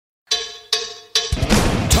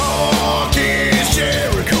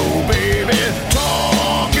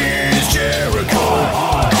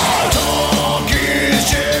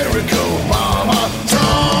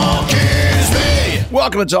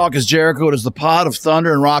Welcome to Talk is Jericho. It is the pod of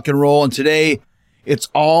thunder and rock and roll. And today it's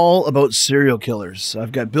all about serial killers.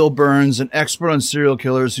 I've got Bill Birnes, an expert on serial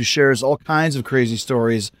killers who shares all kinds of crazy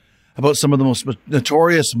stories about some of the most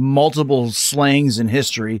notorious multiple slayings in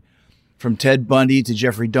history, from Ted Bundy to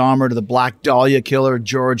Jeffrey Dahmer to the Black Dahlia killer,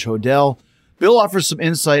 George Hodel. Bill offers some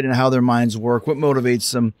insight into how their minds work, what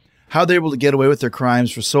motivates them, how they're able to get away with their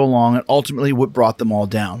crimes for so long, and ultimately what brought them all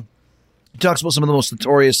down. He talks about some of the most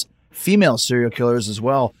notorious female serial killers as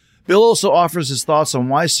well. Bill also offers his thoughts on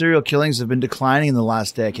why serial killings have been declining in the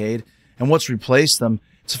last decade and what's replaced them.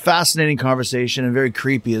 It's a fascinating conversation and very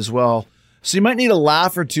creepy as well. So you might need a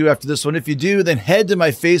laugh or two after this one. If you do, then head to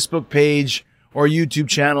my Facebook page or YouTube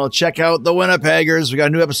channel. Check out The Winnipeggers. We got a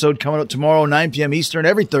new episode coming up tomorrow, 9 p.m. Eastern,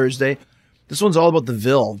 every Thursday. This one's all about the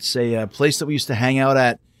Ville. It's a place that we used to hang out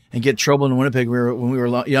at and get trouble in Winnipeg when we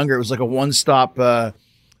were younger. It was like a one-stop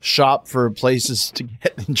shop for places to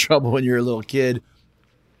get in trouble when you're a little kid.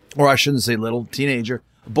 Or I shouldn't say little, teenager.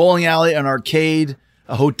 A bowling alley, an arcade,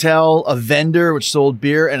 a hotel, a vendor which sold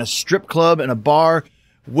beer, and a strip club and a bar.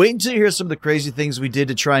 Wait until you hear some of the crazy things we did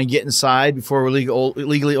to try and get inside before we're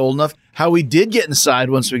legally old enough. How we did get inside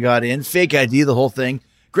once we got in. Fake ID, the whole thing.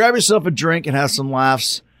 Grab yourself a drink and have some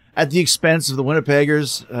laughs at the expense of the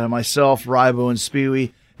Winnipeggers, myself, Rybo, and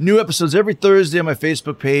Spewy. New episodes every Thursday on my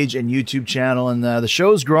Facebook page and YouTube channel. And the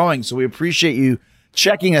show's growing, so we appreciate you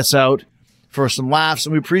checking us out for some laughs.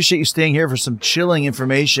 And we appreciate you staying here for some chilling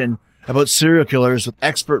information about serial killers with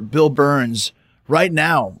expert Bill Birnes right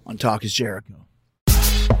now on Talk is Jericho.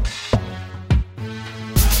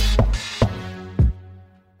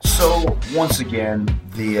 So once again,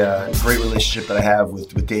 the great relationship that I have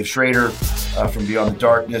with Dave Schrader from Beyond the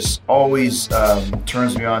Darkness always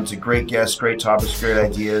turns me on to great guests, great topics, great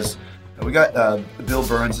ideas. We got Bill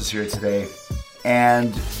Birnes is here today,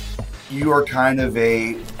 and you are kind of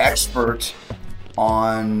a expert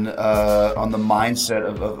on the mindset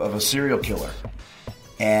of a serial killer.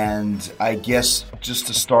 And I guess just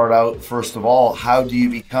to start out, first of all, how do you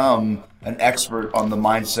become an expert on the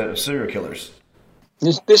mindset of serial killers?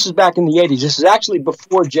 This is back in the 80s. This is actually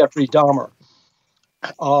before Jeffrey Dahmer.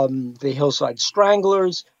 The Hillside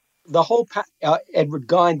Stranglers, the whole Edward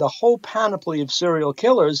Gein, the whole panoply of serial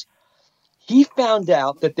killers. He found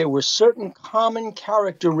out that there were certain common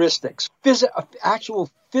characteristics, actual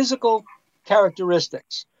physical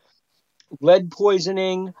characteristics, lead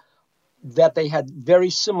poisoning, that they had very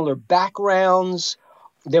similar backgrounds.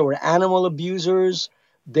 They were animal abusers.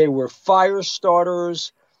 They were fire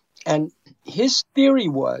starters. And his theory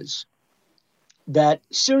was that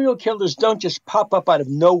serial killers don't just pop up out of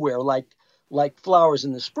nowhere like flowers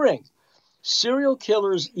in the spring. Serial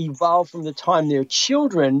killers evolve from the time they're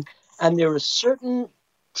children, and there are certain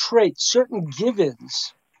traits, certain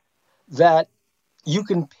givens that you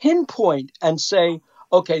can pinpoint and say,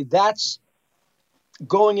 okay, that's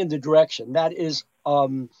going in the direction. That is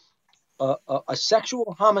a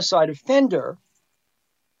sexual homicide offender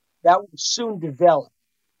that will soon develop.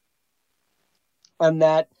 And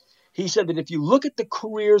that he said that if you look at the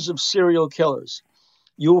careers of serial killers,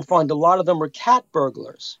 you will find a lot of them are cat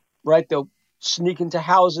burglars, right? They'll sneak into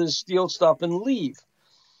houses, steal stuff, and leave.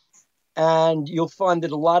 And you'll find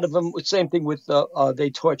that a lot of them, same thing with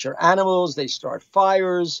they torture animals, they start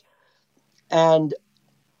fires, and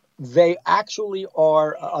they actually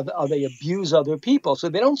they abuse other people. So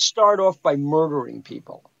they don't start off by murdering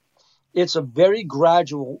people. It's a very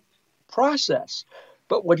gradual process.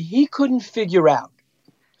 But what he couldn't figure out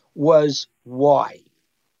was why.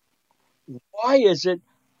 Why is it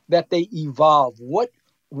that they evolve?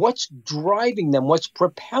 What's driving them? What's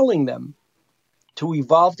propelling them to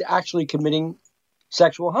evolve to actually committing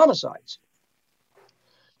sexual homicides?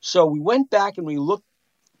 So we went back and we looked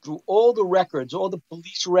through all the records, all the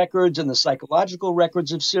police records and the psychological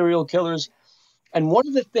records of serial killers. And one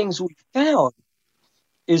of the things we found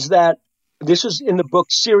is that this was in the book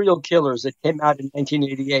Serial Killers that came out in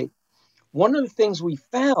 1988. One of the things we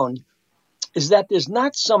found is that there's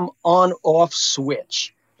not some on-off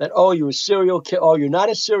switch that, oh, you're a serial killer. Oh, you're not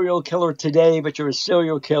a serial killer today, but you're a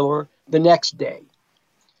serial killer the next day.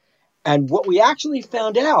 And what we actually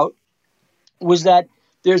found out was that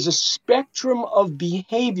there's a spectrum of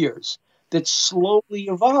behaviors that slowly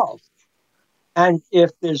evolve. And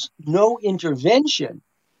if there's no intervention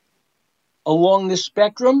along this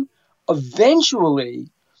spectrum, eventually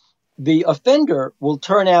the offender will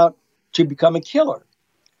turn out to become a killer.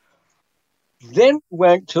 Then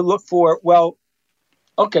went to look for, well,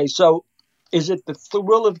 okay, so is it the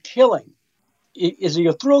thrill of killing? Is he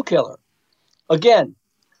a thrill killer? Again,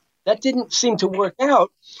 that didn't seem to work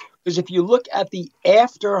out, because if you look at the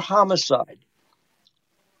after homicide,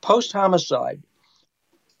 post-homicide,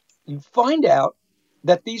 you find out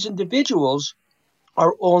that these individuals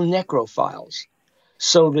are all necrophiles.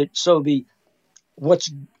 So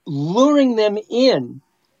what's luring them in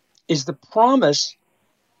is the promise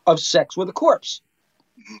of sex with a corpse.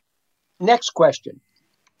 Next question.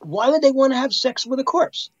 Why would they want to have sex with a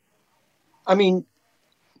corpse? I mean,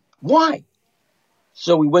 why?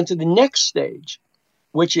 So we went to the next stage,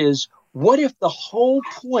 which is, what if the whole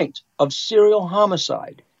point of serial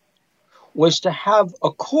homicide was to have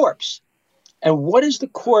a corpse? And what does the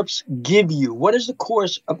corpse give you? What does the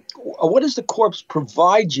corpse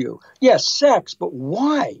provide you? Yes, sex, but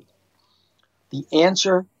why? The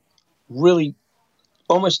answer really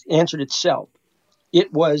almost answered itself.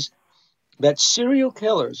 It was that serial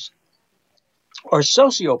killers are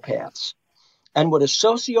sociopaths. And what a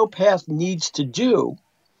sociopath needs to do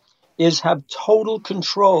is have total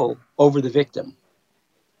control over the victim.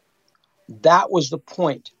 That was the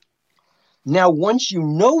point. Now, once you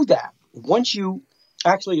know that, once you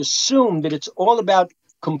actually assume that it's all about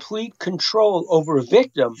complete control over a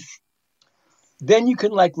victim, then you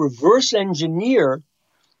can like reverse engineer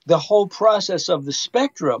the whole process of the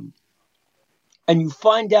spectrum. And you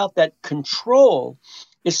find out that control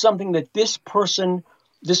is something that this person,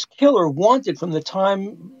 this killer, wanted from the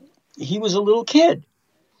time he was a little kid.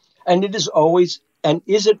 And is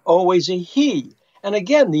it always a he? And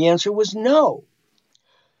again, the answer was no.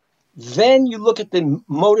 Then you look at the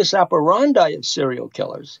modus operandi of serial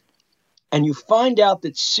killers, and you find out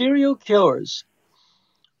that serial killers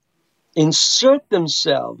insert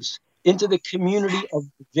themselves into the community of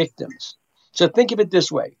victims. So think of it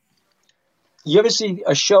this way. You ever see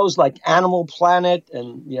shows like Animal Planet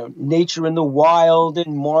and Nature in the Wild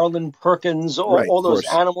and Marlon Perkins, all those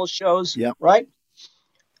animal shows, right?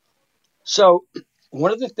 So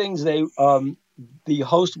one of the things the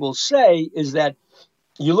host will say is that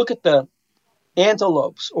you look at the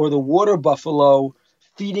antelopes or the water buffalo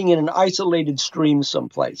feeding in an isolated stream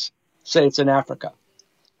someplace, say it's in Africa.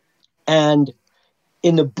 And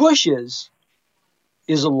in the bushes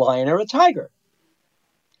is a lion or a tiger.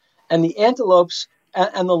 And the antelopes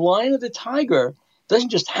and the lion or the tiger doesn't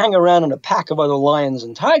just hang around in a pack of other lions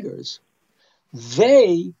and tigers.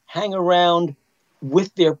 They hang around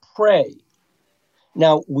with their prey.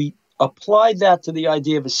 Now, we applied that to the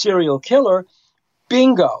idea of a serial killer.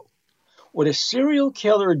 Bingo. What a serial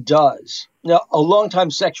killer does, now a longtime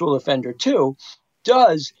sexual offender too,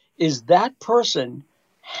 does is that person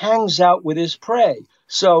hangs out with his prey.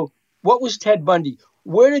 So what was Ted Bundy?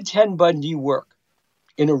 Where did Ted Bundy work?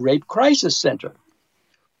 In a rape crisis center.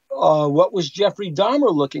 What was Jeffrey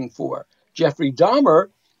Dahmer looking for? Jeffrey Dahmer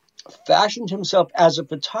fashioned himself as a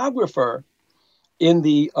photographer in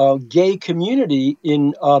the gay community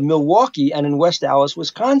in Milwaukee and in West Allis,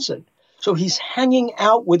 Wisconsin. So he's hanging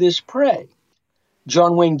out with his prey.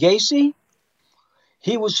 John Wayne Gacy,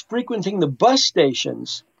 he was frequenting the bus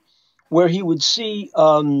stations where he would see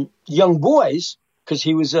young boys, because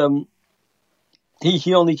he was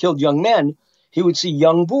he only killed young men. He would see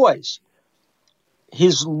young boys.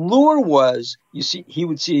 His lure was, he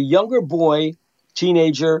would see a younger boy,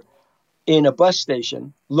 teenager, in a bus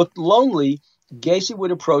station, looked lonely. Gacy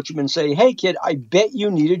would approach him and say, "Hey, kid, I bet you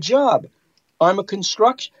need a job. I'm a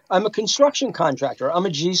construction contractor. I'm a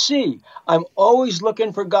GC. I'm always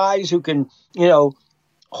looking for guys who can,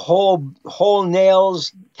 hole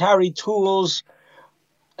nails, carry tools."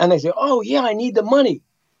 And they say, "Oh yeah, I need the money."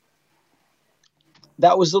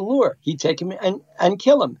 That was the lure. He'd take him and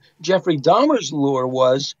kill him. Jeffrey Dahmer's lure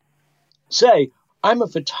was, say, "I'm a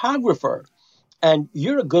photographer and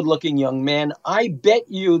you're a good-looking young man. I bet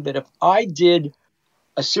you that if I did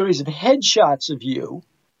a series of headshots of you,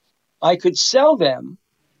 I could sell them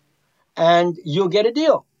and you'll get a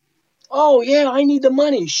deal." "Oh, yeah, I need the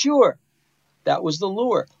money. Sure." That was the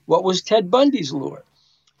lure. What was Ted Bundy's lure?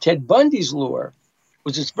 Ted Bundy's lure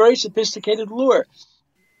was this very sophisticated lure.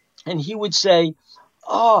 And he would say,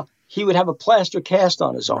 he would have a plaster cast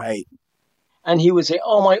on his arm. Right. And he would say,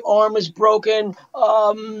 "Oh, my arm is broken.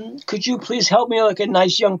 Could you please help me?" Like a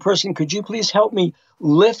nice young person, "Could you please help me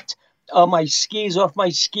lift my skis off my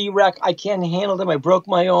ski rack? I can't handle them. I broke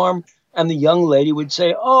my arm." And the young lady would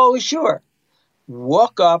say, "Oh, sure."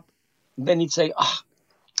 Walk up. Then he'd say,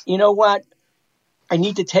 "You know what? I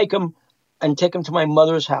need to take him to my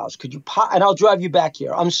mother's house. Could you and I'll drive you back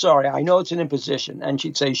here. I'm sorry. I know it's an imposition." And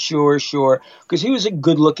she'd say, "Sure, sure." Because he was a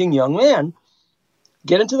good-looking young man.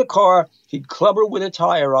 Get into the car. He'd club her with a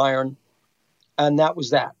tire iron. And that was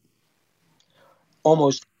that.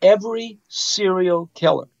 Almost every serial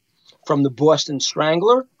killer, from the Boston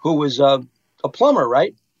Strangler, who was a plumber,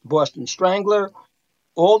 right? Boston Strangler,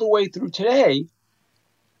 all the way through today,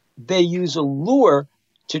 they use a lure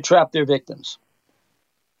to trap their victims.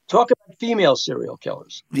 Talk about female serial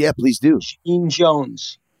killers. Yeah, please do. Jean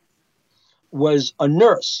Jones was a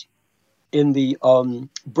nurse in the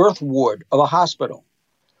birth ward of a hospital.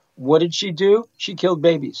 What did she do? She killed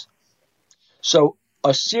babies. So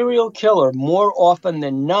a serial killer, more often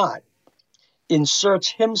than not,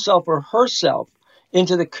 inserts himself or herself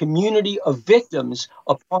into the community of victims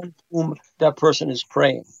upon whom that person is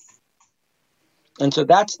preying. And so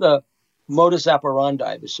that's the modus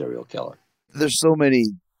operandi of a serial killer. There's so many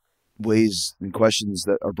ways and questions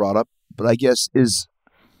that are brought up, but I guess is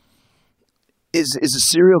a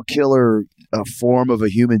serial killer a form of a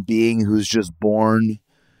human being who's just born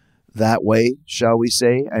that way, shall we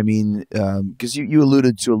say? I mean, because you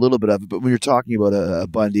alluded to a little bit of it, but when you're talking about a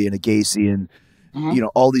Bundy and a Gacy and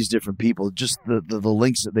all these different people, just the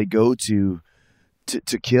links that they go to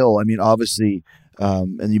kill. I mean, obviously,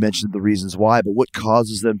 and you mentioned the reasons why, but what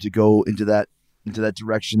causes them to go into that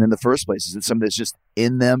direction in the first place? Is it something that's just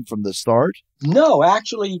in them from the start? No,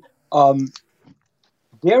 actually,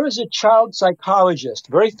 there is a child psychologist,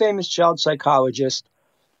 very famous child psychologist,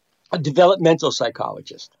 a developmental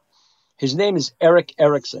psychologist. His name is Erik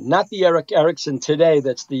Erikson, not the Erik Erikson today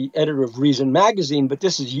that's the editor of Reason magazine, but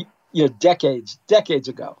this is decades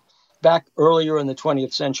ago, back earlier in the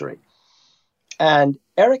 20th century. And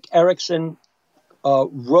Erik Erikson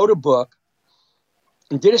wrote a book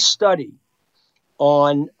and did a study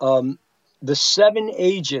on the 7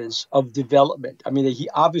 ages of development. I mean, he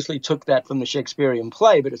obviously took that from the Shakespearean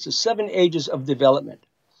play, but it's the 7 ages of development.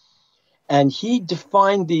 And he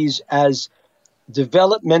defined these as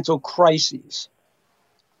developmental crises.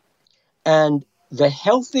 And the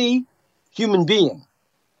healthy human being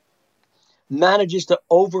manages to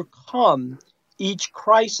overcome each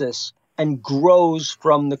crisis and grows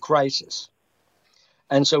from the crisis.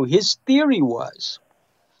 And so his theory was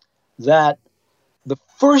that the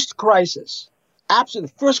first crisis,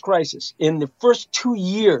 absolutely the first crisis in the first 2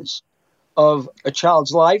 years of a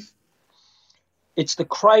child's life, it's the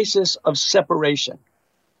crisis of separation.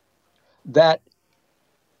 That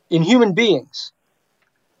in human beings,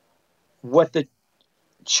 what the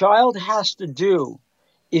child has to do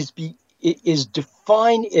is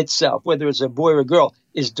define itself, whether it's a boy or a girl,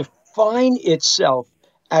 is define itself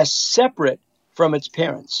as separate from its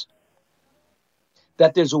parents.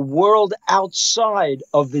 That there's a world outside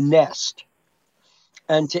of the nest.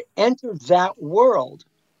 And to enter that world,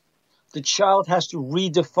 the child has to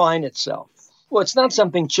redefine itself. Well, it's not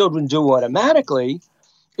something children do automatically.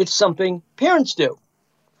 It's something parents do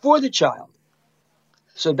for the child.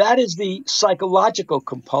 So that is the psychological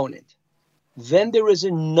component. Then there is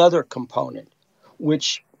another component,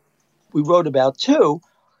 which we wrote about too,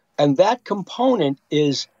 and that component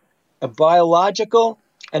is a biological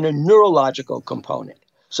and a neurological component.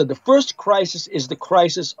 So the first crisis is the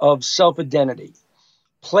crisis of self-identity,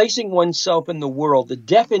 placing oneself in the world, the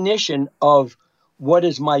definition of what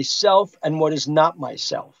is myself and what is not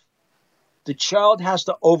myself. The child has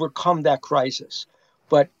to overcome that crisis.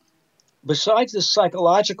 But besides the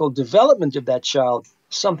psychological development of that child,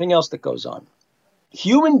 something else that goes on.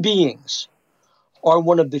 Human beings are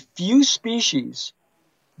one of the few species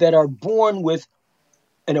that are born with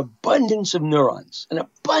an abundance of neurons, an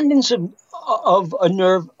abundance of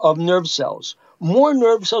nerve cells, more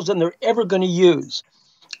nerve cells than they're ever going to use.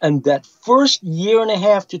 And that first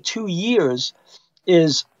 1.5 to 2 years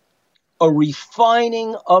is a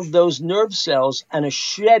refining of those nerve cells and a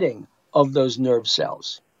shedding of those nerve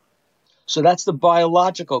cells. So that's the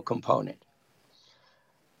biological component.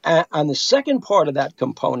 And the second part of that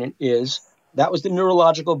component is, that was the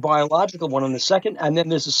neurological, biological one on the second, and then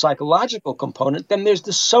there's the psychological component, then there's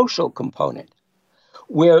the social component,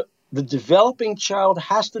 where the developing child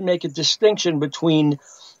has to make a distinction between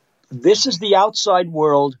this is the outside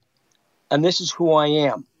world and this is who I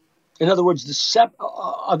am. In other words,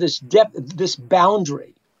 this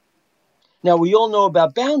boundary. Now, we all know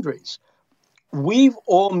about boundaries. We've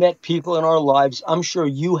all met people in our lives. I'm sure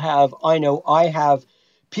you have. I know I have.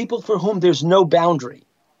 People for whom there's no boundary,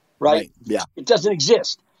 right? Yeah. It doesn't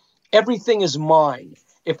exist. Everything is mine.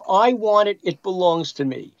 If I want it, it belongs to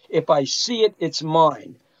me. If I see it, it's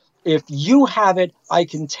mine. If you have it, I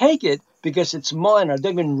can take it because it's mine. I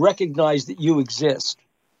don't even recognize that you exist.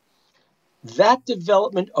 That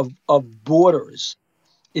development of borders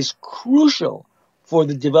is crucial for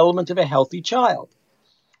the development of a healthy child.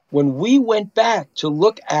 When we went back to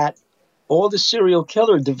look at all the serial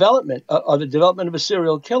killer development, the development of a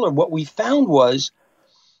serial killer, what we found was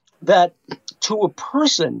that to a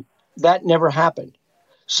person, that never happened.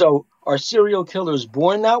 So are serial killers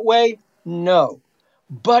born that way? No.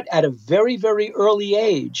 But at a very, very early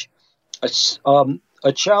age,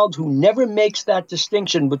 a child who never makes that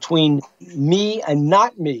distinction between me and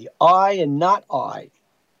not me, I and not I,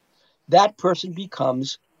 that person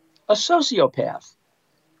becomes a sociopath.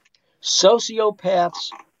 Sociopaths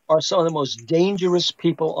are some of the most dangerous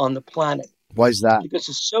people on the planet. Why is that? Because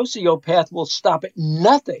a sociopath will stop at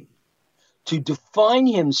nothing to define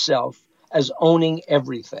himself as owning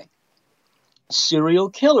everything. Serial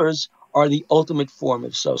killers are the ultimate form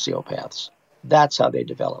of sociopaths. That's how they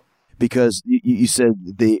develop. Because you said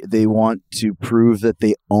they want to prove that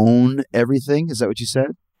they own everything. Is that what you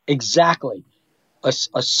said? Exactly. A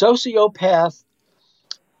sociopath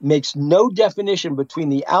makes no definition between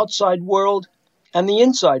the outside world and the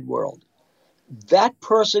inside world. That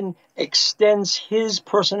person extends his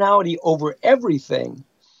personality over everything.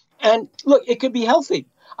 And look, it could be healthy.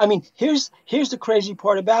 I mean, here's the crazy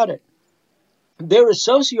part about it. There are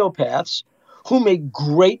sociopaths who make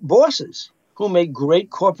great bosses, who make great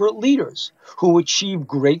corporate leaders, who achieve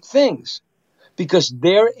great things because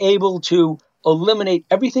they're able to eliminate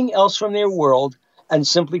everything else from their world and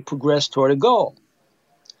simply progress toward a goal.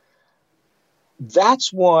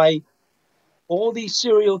 That's why all these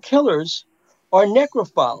serial killers are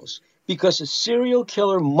necrophiles, because a serial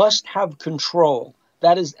killer must have control.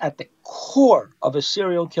 That is at the core of a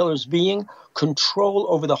serial killer's being, control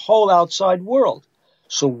over the whole outside world.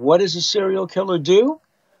 So what does a serial killer do?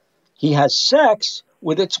 He has sex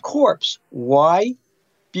with its corpse. Why?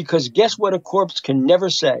 Because guess what a corpse can never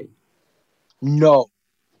say? No.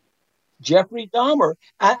 Jeffrey Dahmer,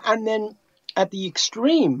 and then at the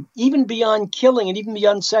extreme, even beyond killing and even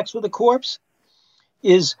beyond sex with a corpse,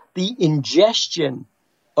 is the ingestion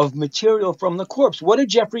of material from the corpse. What did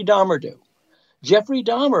Jeffrey Dahmer do? Jeffrey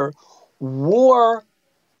Dahmer wore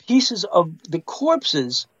pieces of the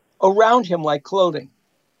corpses around him like clothing.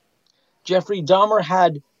 Jeffrey Dahmer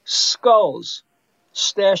had skulls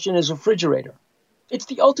stashed in his refrigerator. It's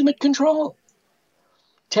the ultimate control.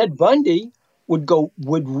 Ted Bundy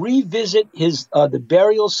would revisit the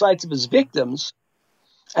burial sites of his victims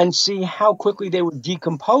and see how quickly they were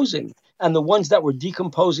decomposing. And the ones that were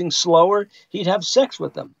decomposing slower, he'd have sex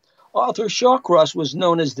with them. Arthur Shawcross was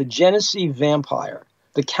known as the Genesee vampire,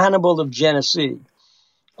 the cannibal of Genesee,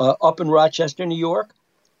 up in Rochester, New York.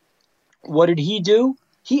 What did he do?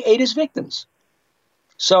 He ate his victims.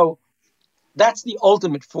 So that's the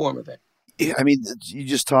ultimate form of it. I mean, you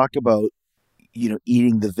just talk about,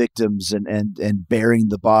 eating the victims and burying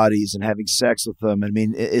the bodies and having sex with them. I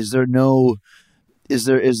mean, is there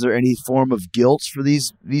any form of guilt for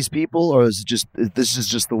these people, or is it just this is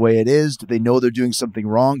just the way it is? Do they know they're doing something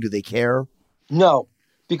wrong? Do they care? No,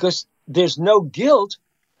 because there's no guilt,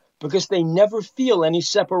 because they never feel any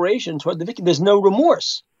separation toward the victim. There's no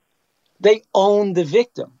remorse. They own the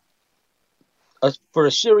victim. For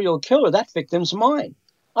a serial killer, that victim's mine.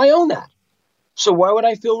 I own that. So why would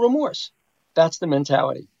I feel remorse? That's the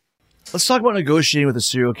mentality. Let's talk about negotiating with a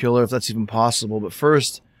serial killer, if that's even possible. But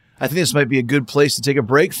first, I think this might be a good place to take a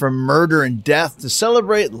break from murder and death to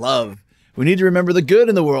celebrate love. We need to remember the good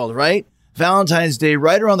in the world, right? Valentine's Day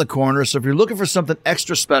right around the corner. So if you're looking for something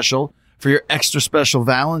extra special for your extra special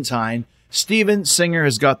Valentine, Steven Singer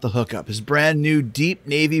has got the hookup. His brand new deep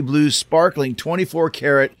navy blue sparkling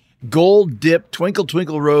 24-karat gold dip twinkle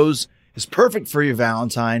twinkle rose is perfect for your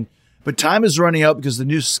Valentine. But time is running out because the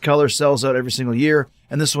new color sells out every single year.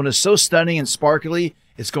 And this one is so stunning and sparkly.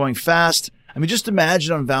 It's going fast. I mean, just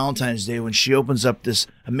imagine on Valentine's Day when she opens up this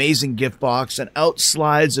amazing gift box and out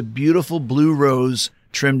slides a beautiful blue rose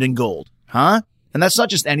trimmed in gold. Huh? And that's not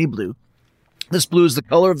just any blue. This blue is the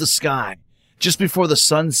color of the sky. Just before the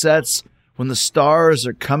sun sets, when the stars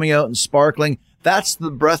are coming out and sparkling, that's the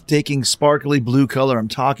breathtaking sparkly blue color I'm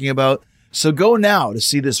talking about. So go now to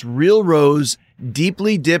see this real rose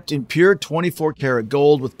deeply dipped in pure 24-karat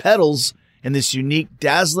gold with petals in this unique,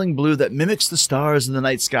 dazzling blue that mimics the stars in the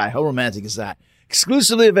night sky. How romantic is that?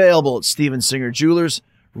 Exclusively available at Steven Singer Jewelers.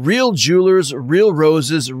 Real jewelers, real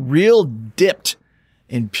roses, real dipped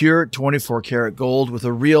in pure 24-karat gold with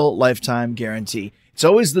a real lifetime guarantee. It's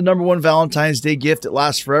always the number one Valentine's Day gift. It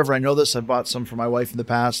lasts forever. I know this. I've bought some for my wife in the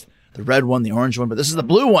past. The red one, the orange one, but this is the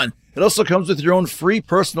blue one. It also comes with your own free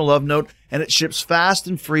personal love note, and it ships fast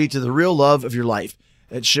and free to the real love of your life.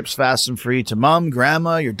 It ships fast and free to mom,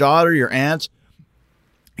 grandma, your daughter, your aunt,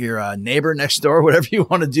 your neighbor next door, whatever you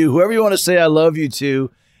want to do, whoever you want to say I love you to.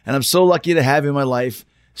 And I'm so lucky to have you in my life.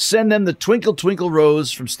 Send them the Twinkle Twinkle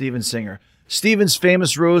Rose from Steven Singer. Steven's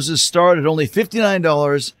famous roses start at only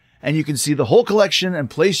 $59, and you can see the whole collection and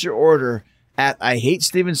place your order at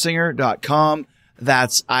IHateStevenSinger.com.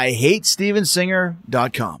 That's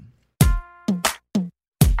IHateStevenSinger.com.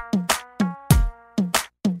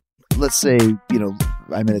 Let's say,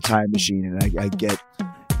 I'm in a time machine and I get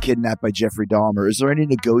kidnapped by Jeffrey Dahmer. Is there any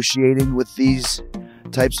negotiating with these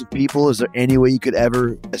types of people? Is there any way you could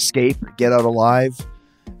ever escape, get out alive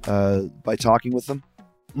by talking with them?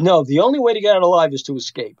 No, the only way to get out alive is to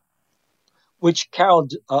escape, which Carol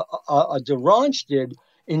Durant did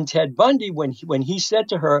in Ted Bundy when he said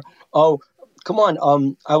to her, "Oh, come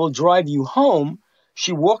on, I will drive you home."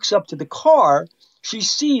 She walks up to the car. She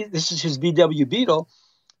sees, this is his VW Beetle.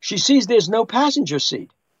 She sees there's no passenger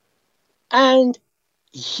seat. And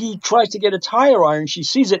he tries to get a tire iron. She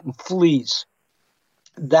sees it and flees.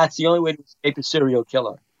 That's the only way to escape a serial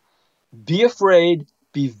killer. Be afraid,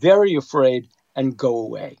 be very afraid, and go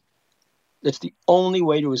away. That's the only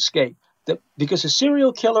way to escape. Because a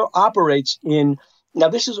serial killer operates in, now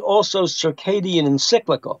this is also circadian and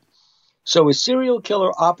cyclical. So a serial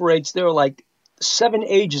killer operates, there are like 7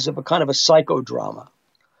 ages of a kind of a psychodrama.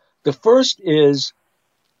 The first is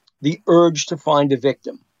the urge to find a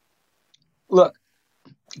victim. Look,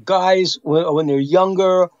 guys, when they're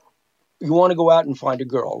younger, you want to go out and find a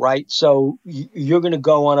girl, right? So you're going to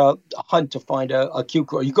go on a hunt to find a cute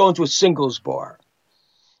girl. You go into a singles bar.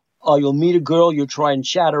 You'll meet a girl, you'll try and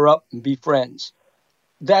chat her up and be friends.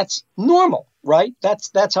 That's normal, right?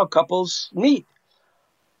 That's how couples meet.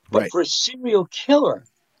 But Right. for a serial killer,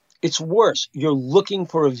 it's worse. You're looking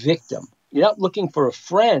for a victim. You're not looking for a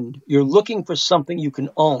friend. You're looking for something you can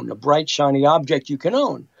own, a bright, shiny object you can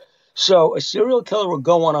own. So a serial killer will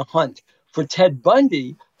go on a hunt. For Ted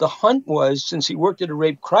Bundy, the hunt was, since he worked at a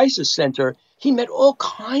rape crisis center, he met all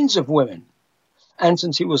kinds of women. And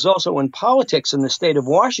since he was also in politics in the state of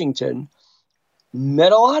Washington,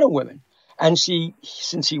 met a lot of women. And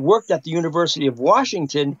since he worked at the University of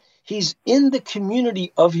Washington, he's in the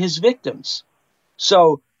community of his victims.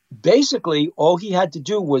 So basically, all he had to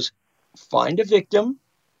do was find a victim.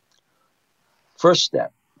 First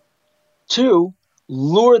step. 2,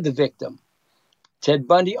 lure the victim. Ted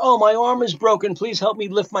Bundy, "Oh, my arm is broken. Please help me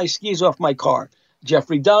lift my skis off my car."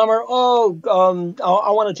 Jeffrey Dahmer,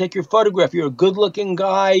 I want to take your photograph. You're a good-looking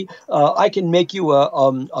guy. I can make you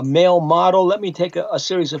a male model. Let me take a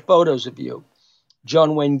series of photos of you.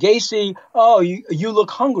 John Wayne Gacy, you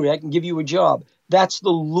look hungry. I can give you a job. That's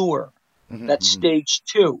the lure. That's stage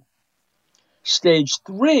 2. Stage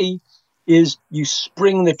 3 is you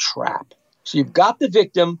spring the trap. So you've got the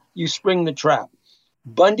victim, you spring the trap.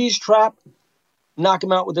 Bundy's trap, knock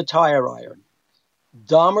him out with a tire iron.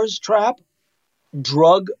 Dahmer's trap,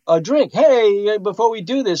 drug a drink. "Hey, before we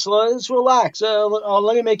do this, let's relax.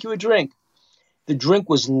 Let me make you a drink." The drink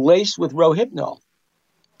was laced with Rohypnol,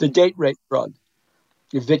 the date rape drug.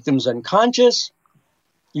 Your victim's unconscious.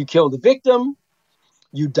 You kill the victim.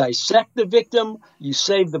 You dissect the victim. You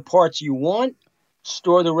save the parts you want.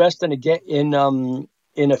 Store the rest in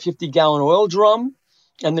a 50-gallon oil drum,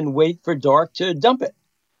 and then wait for dark to dump it.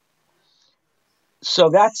 So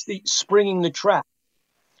that's the springing the trap.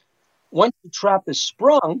 Once the trap is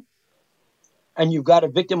sprung and you've got a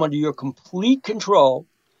victim under your complete control,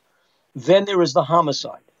 then there is the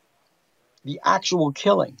homicide, the actual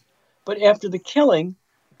killing. But after the killing,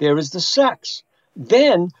 there is the sex.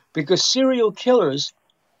 Then, because serial killers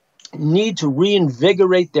need to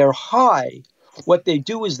reinvigorate their high, what they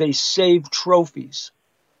do is they save trophies.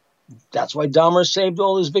 That's why Dahmer saved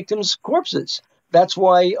all his victims' corpses. That's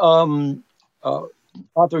why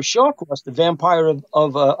Arthur Shawcross, the vampire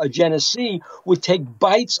of Genesee, would take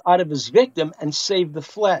bites out of his victim and save the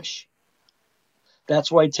flesh. That's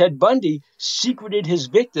why Ted Bundy secreted his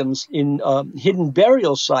victims in hidden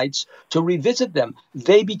burial sites to revisit them.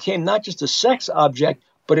 They became not just a sex object,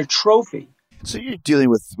 but a trophy. So you're dealing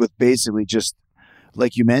with basically just,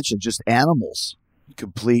 like you mentioned, just animals,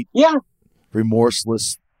 complete,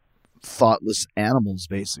 remorseless, thoughtless animals,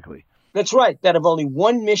 basically. That's right. That have only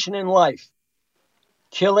one mission in life,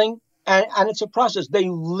 killing. And it's a process. They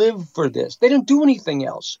live for this. They don't do anything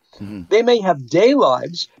else. Mm-hmm. They may have day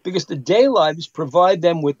lives because the day lives provide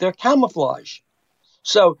them with their camouflage.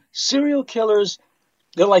 So serial killers,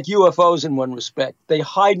 they're like UFOs in one respect. They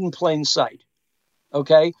hide in plain sight.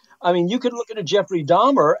 Okay? I mean, you could look at a Jeffrey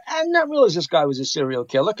Dahmer and not realize this guy was a serial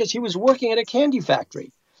killer because he was working at a candy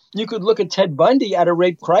factory. You could look at Ted Bundy at a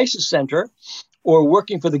rape crisis center or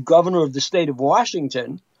working for the governor of the state of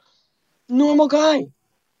Washington. Normal guy.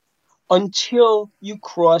 Until you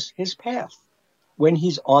cross his path when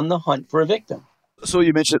he's on the hunt for a victim. So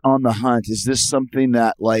you mentioned on the hunt. Is this something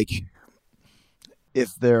that, like,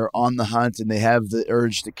 if they're on the hunt and they have the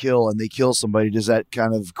urge to kill and they kill somebody, does that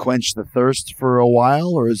kind of quench the thirst for a while,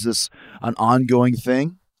 or is this an ongoing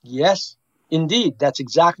thing? Yes, indeed. That's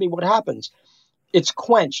exactly what happens. It's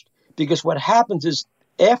quenched because what happens is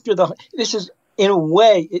this is in a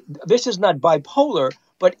way, this is not bipolar,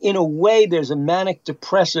 but in a way, there's a manic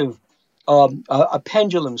depressive, a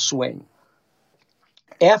pendulum swing.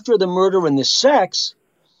 After the murder and the sex,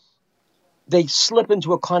 they slip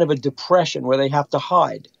into a kind of a depression where they have to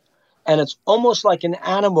hide. And it's almost like an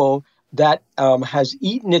animal that has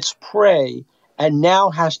eaten its prey and now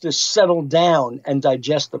has to settle down and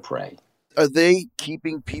digest the prey. Are they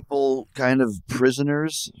keeping people kind of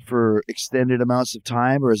prisoners for extended amounts of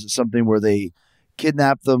time, or is it something where they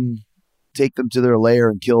kidnap them, take them to their lair,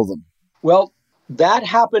 and kill them? Well, that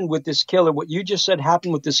happened with this killer. What you just said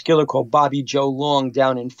happened with this killer called Bobby Joe Long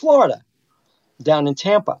down in Florida, down in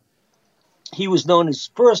Tampa. He was known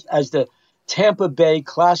first as the Tampa Bay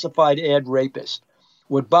classified ad rapist.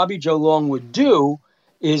 What Bobby Joe Long would do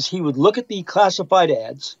is he would look at the classified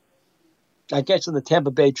ads, I guess in the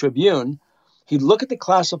Tampa Bay Tribune. He'd look at the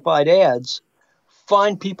classified ads,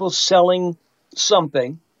 find people selling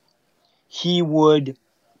something. He would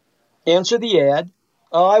answer the ad.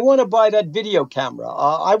 I want to buy that video camera.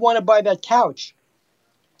 I want to buy that couch.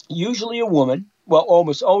 Usually a woman, well,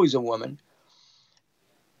 almost always a woman,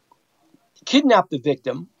 kidnap the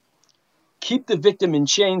victim, keep the victim in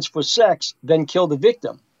chains for sex, then kill the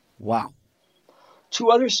victim. Wow. 2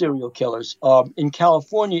 other serial killers in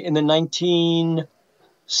California in the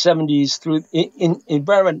 1970s through in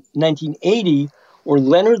around 1980 were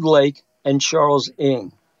Leonard Lake and Charles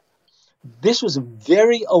Ng. This was a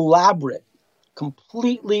very elaborate,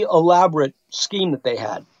 completely elaborate scheme that they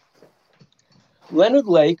had. Leonard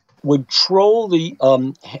Lake would troll the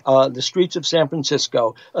streets of San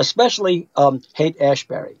Francisco, especially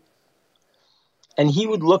Haight-Ashbury. And he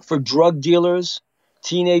would look for drug dealers,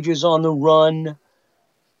 teenagers on the run,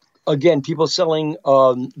 again, people selling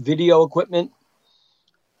video equipment.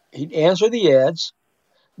 He'd answer the ads.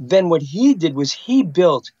 Then what he did was he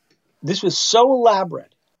built, this was so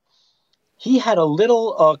elaborate, he had a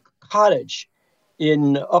little cottage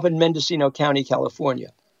up in Mendocino County,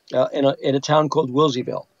 California, in a town called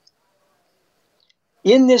Wilseyville.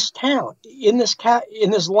 In this town, in this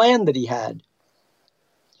land that he had,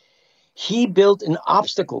 he built an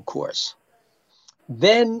obstacle course.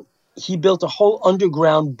 Then he built a whole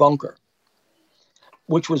underground bunker,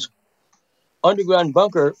 which was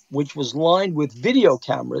lined with video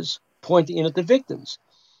cameras pointing in at the victims.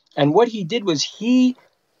 And what he did was he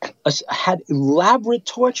had elaborate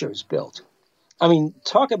tortures built. I mean,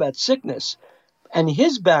 talk about sickness. And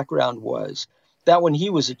his background was that when he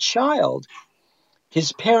was a child,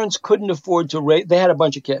 his parents couldn't afford to raise, they had a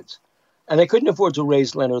bunch of kids, and they couldn't afford to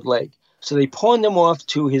raise Leonard Lake. So they pawned them off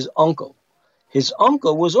to his uncle. His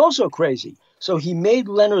uncle was also crazy. So he made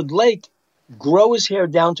Leonard Lake grow his hair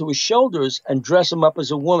down to his shoulders and dress him up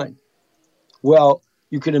as a woman. Well,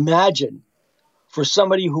 you can imagine, for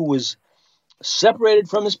somebody who was separated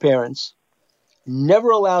from his parents,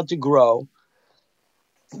 never allowed to grow,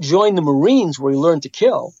 joined the Marines where he learned to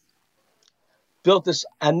kill, built this,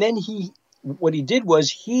 and then what he did was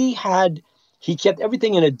he kept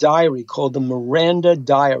everything in a diary called the Miranda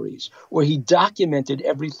Diaries, where he documented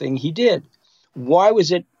everything he did. Why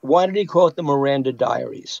did he call it the Miranda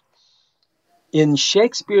Diaries? In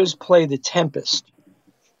Shakespeare's play, The Tempest,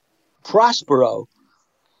 Prospero,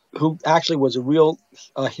 who actually was a real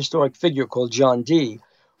historic figure called John Dee,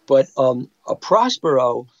 but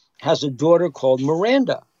Prospero has a daughter called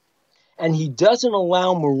Miranda, and he doesn't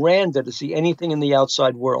allow Miranda to see anything in the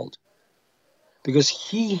outside world because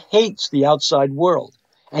he hates the outside world,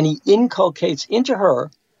 and he inculcates into her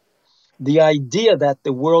the idea that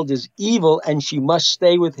the world is evil and she must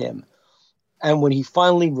stay with him. And when he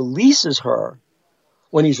finally releases her,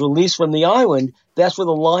 when he's released from the island, that's where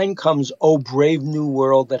the line comes, "O brave new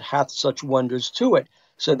world that hath such wonders to it."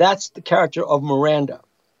 So that's the character of Miranda.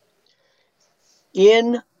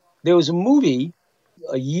 There was a movie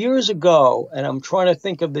years ago, and I'm trying to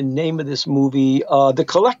think of the name of this movie, The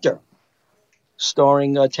Collector,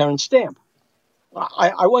 starring Terrence Stamp.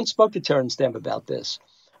 I once spoke to Terrence Stamp about this.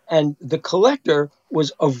 And The Collector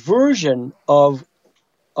was a version of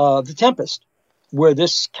The Tempest, where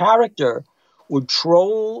this character would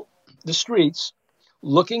troll the streets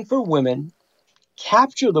looking for women,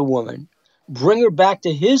 capture the woman, bring her back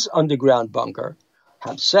to his underground bunker,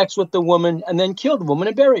 have sex with the woman, and then kill the woman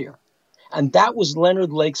and bury her. And that was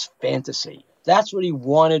Leonard Lake's fantasy. That's what he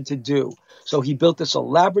wanted to do. So he built this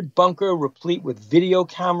elaborate bunker replete with video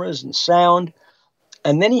cameras and sound.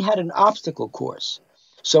 And then he had an obstacle course.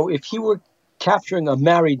 So if he were capturing a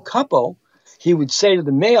married couple, he would say to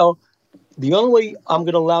the male, "The only way I'm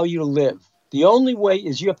going to allow you to live, the only way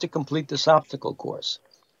is you have to complete this obstacle course."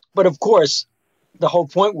 But of course, the whole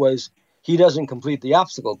point was he doesn't complete the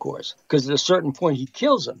obstacle course because at a certain point he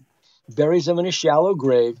kills him. buries them in a shallow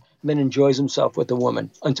grave, and then enjoys himself with the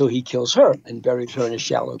woman until he kills her and buries her in a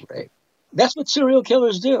shallow grave. That's what serial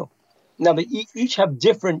killers do. Now, they each have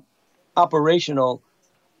different operational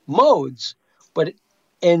modes, but it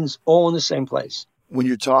ends all in the same place. When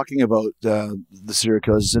you're talking about the serial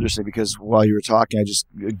killers, it's interesting because while you were talking, I just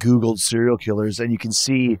Googled serial killers, and you can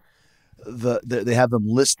see they have them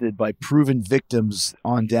listed by proven victims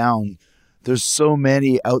on down. There's so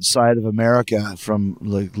many outside of America, from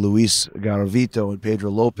like Luis Garavito and Pedro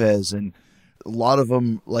Lopez, and a lot of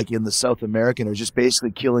them, like in the South American, are just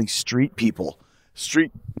basically killing street people,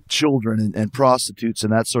 street children, and prostitutes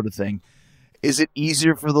and that sort of thing. Is it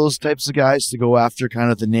easier for those types of guys to go after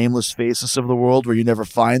kind of the nameless faces of the world where you never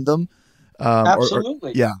find them?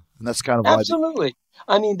 Absolutely. Yeah, and that's kind of absolutely.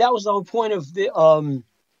 I mean, that was the whole point of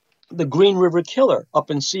the Green River Killer up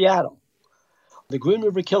in Seattle. The Green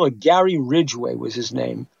River Killer, Gary Ridgway was his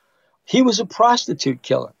name. He was a prostitute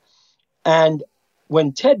killer. And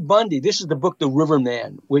when Ted Bundy, this is the book, The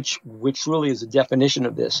Riverman, which really is a definition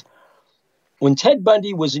of this. When Ted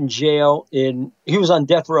Bundy was in jail he was on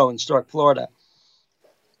death row in Stark, Florida.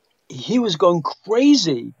 He was going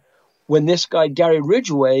crazy when this guy, Gary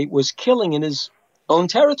Ridgway, was killing in his own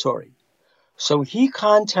territory. So he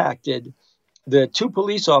contacted the two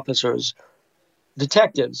police officers,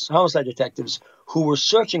 homicide detectives, who were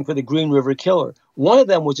searching for the Green River Killer. One of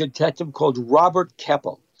them was a detective called Robert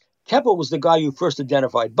Keppel. Keppel was the guy who first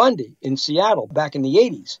identified Bundy in Seattle back in the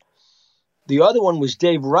 80s. The other one was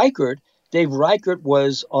Dave Reichert. Dave Reichert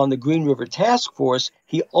was on the Green River Task Force.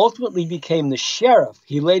 He ultimately became the sheriff.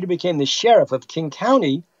 He later became the sheriff of King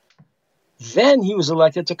County. Then he was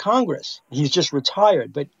elected to Congress. He's just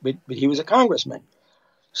retired, but he was a congressman.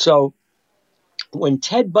 So when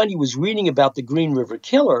Ted Bundy was reading about the Green River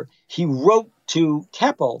Killer, he wrote to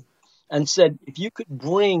Keppel and said, if you could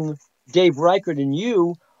bring Dave Reichert and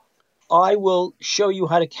you, I will show you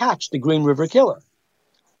how to catch the Green River Killer.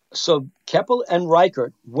 So Keppel and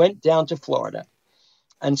Reichert went down to Florida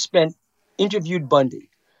and interviewed Bundy.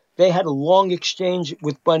 They had a long exchange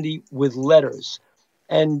with Bundy with letters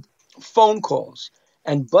and phone calls.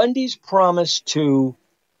 And Bundy's promise to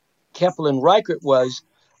Keppel and Reichert was,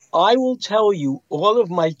 I will tell you all of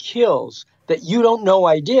my kills that you don't know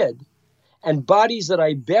I did, and bodies that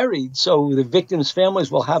I buried so the victims'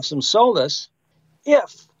 families will have some solace,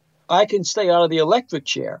 if I can stay out of the electric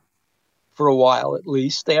chair for a while at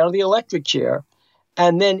least, stay out of the electric chair,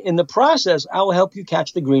 and then in the process, I will help you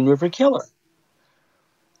catch the Green River Killer.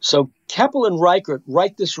 So Keppel and Reichert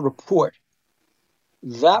write this report.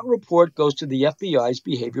 That report goes to the FBI's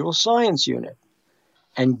Behavioral Science Unit.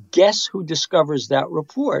 And guess who discovers that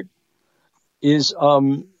report is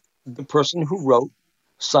the person who wrote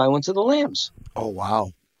Silence of the Lambs. Oh,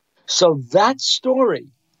 wow. So that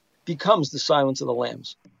story becomes the Silence of the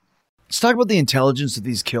Lambs. Let's talk about the intelligence of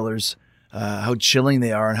these killers, how chilling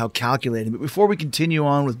they are and how calculating. But before we continue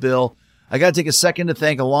on with Bill, I got to take a second to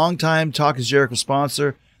thank a longtime Talk is Jericho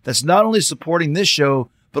sponsor that's not only supporting this show,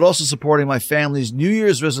 but also supporting my family's New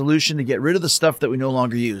Year's resolution to get rid of the stuff that we no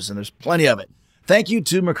longer use. And there's plenty of it. Thank you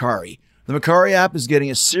to Mercari. The Mercari app is getting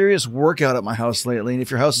a serious workout at my house lately. And if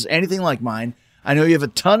your house is anything like mine, I know you have a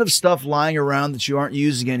ton of stuff lying around that you aren't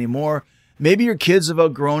using anymore. Maybe your kids have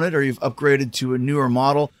outgrown it or you've upgraded to a newer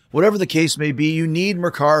model. Whatever the case may be, you need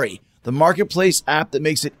Mercari, the marketplace app that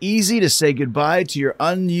makes it easy to say goodbye to your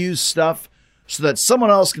unused stuff so that someone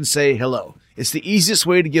else can say hello. It's the easiest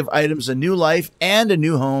way to give items a new life and a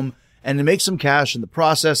new home and to make some cash in the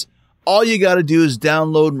process. All you got to do is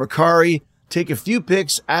download Mercari, take a few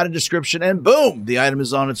pics, add a description, and boom, the item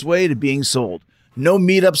is on its way to being sold. No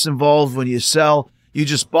meetups involved when you sell. You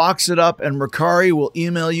just box it up and Mercari will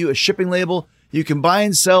email you a shipping label. You can buy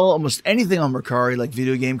and sell almost anything on Mercari, like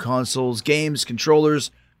video game consoles, games,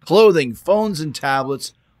 controllers, clothing, phones and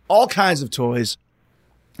tablets, all kinds of toys.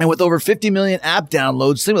 And with over 50 million app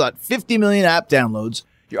downloads, think about that, 50 million app downloads,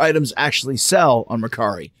 your items actually sell on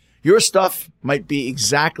Mercari. Your stuff might be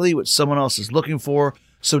exactly what someone else is looking for,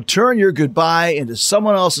 so turn your goodbye into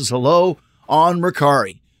someone else's hello on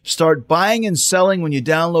Mercari. Start buying and selling when you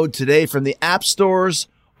download today from the app stores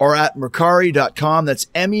or at Mercari.com. That's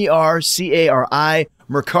Mercari,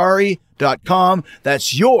 Mercari.com.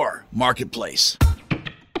 That's your marketplace.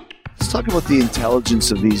 Let's talk about the intelligence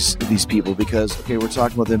of these people because, okay, we're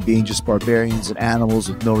talking about them being just barbarians and animals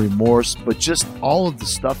with no remorse, but just all of the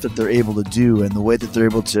stuff that they're able to do and the way that they're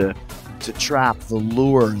able to trap, the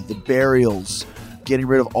lure, the burials, getting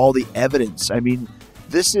rid of all the evidence. I mean,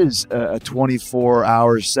 this is a 24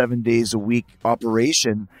 hours, 7 days a week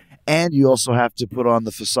operation, and you also have to put on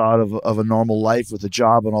the facade of a normal life with a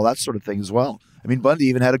job and all that sort of thing as well. I mean, Bundy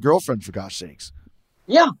even had a girlfriend, for gosh sakes.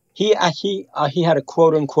 Yeah, he had a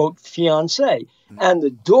quote unquote fiance, and the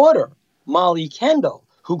daughter Molly Kendall,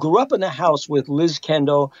 who grew up in the house with Liz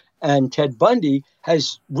Kendall and Ted Bundy,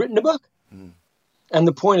 has written a book. Mm. And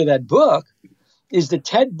the point of that book is that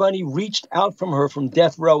Ted Bundy reached out from her from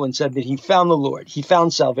death row and said that he found the Lord, he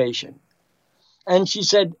found salvation, and she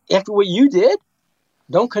said, after what you did,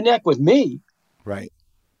 don't connect with me. Right.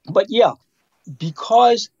 But yeah,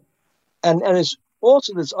 because and it's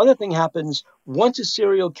also this other thing happens once a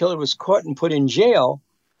serial killer was caught and put in jail.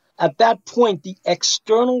 At that point, the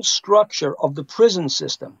external structure of the prison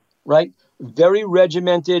system, right, very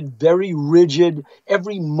regimented, very rigid.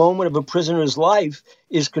 Every moment of a prisoner's life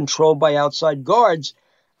is controlled by outside guards.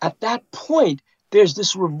 At that point, there's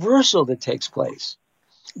this reversal that takes place.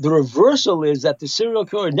 The reversal is that the serial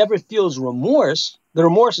killer never feels remorse. The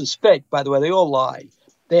remorse is fake, by the way. They all lie.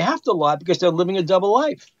 They have to lie because they're living a double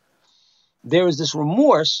life. There is this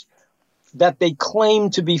remorse that they claim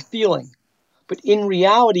to be feeling. But in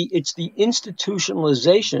reality, it's the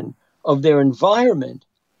institutionalization of their environment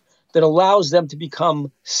that allows them to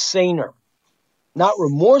become saner. Not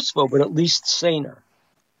remorseful, but at least saner.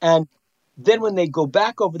 And then when they go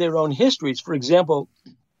back over their own histories, for example,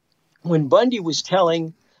 when Bundy was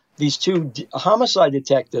telling these two homicide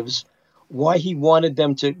detectives why he wanted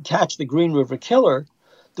them to catch the Green River Killer,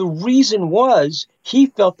 the reason was he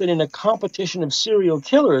felt that in a competition of serial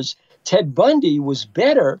killers, Ted Bundy was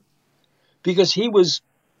better because he was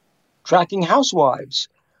tracking housewives,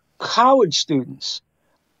 college students,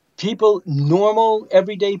 people, normal,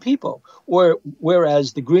 everyday people.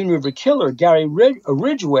 Whereas the Green River Killer, Gary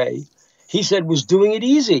Ridgway, he said was doing it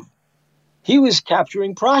easy. He was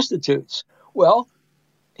capturing prostitutes. Well,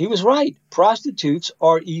 he was right. Prostitutes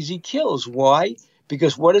are easy kills. Why?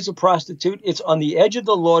 Because what is a prostitute? It's on the edge of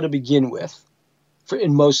the law to begin with.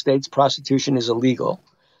 In most states, prostitution is illegal.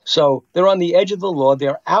 So they're on the edge of the law.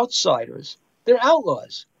 They're outsiders. They're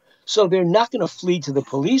outlaws. So they're not going to flee to the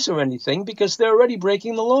police or anything because they're already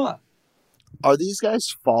breaking the law. Are these guys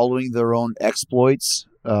following their own exploits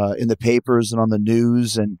in the papers and on the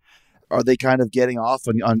news? And are they kind of getting off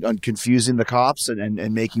on confusing the cops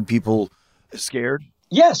and making people scared?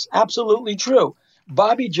 Yes, absolutely true.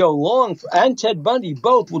 Bobby Joe Long and Ted Bundy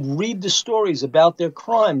both would read the stories about their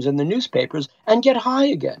crimes in the newspapers and get high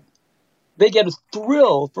again. They get a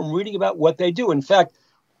thrill from reading about what they do. In fact,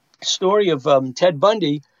 story of Ted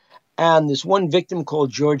Bundy and this one victim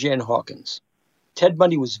called George Hawkins. Ted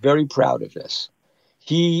Bundy was very proud of this.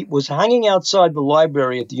 He was hanging outside the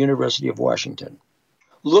library at the University of Washington,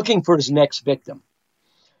 looking for his next victim.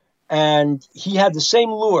 And he had the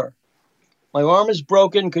same lure. My arm is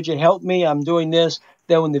broken. Could you help me? I'm doing this.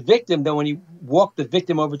 Then when he walked the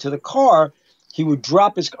victim over to the car, he would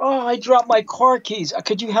drop I dropped my car keys.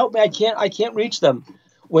 Could you help me? I can't reach them.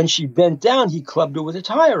 When she bent down, he clubbed her with a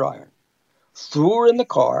tire iron, threw her in the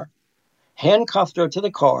car, handcuffed her to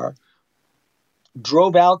the car,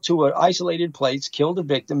 drove out to an isolated place, killed the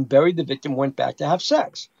victim, buried the victim, went back to have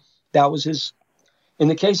sex. That was his. In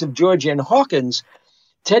the case of George Hawkins,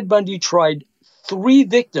 Ted Bundy tried 3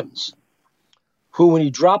 victims who, when he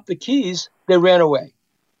dropped the keys, they ran away.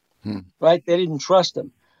 Right? They didn't trust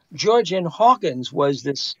him. George Hawkins was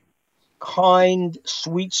this kind,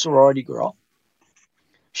 sweet sorority girl.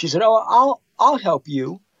 She said, "Oh, I'll help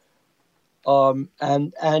you."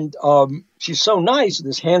 She's so nice.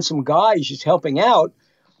 This handsome guy she's helping out.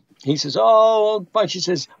 He says, "Oh," but she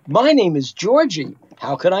says, "My name is Georgie.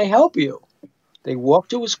 How can I help you?" They walk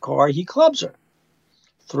to his car. He clubs her,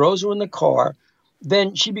 throws her in the car.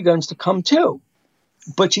 Then she begins to come to,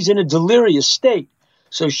 but she's in a delirious state.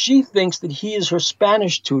 So she thinks that he is her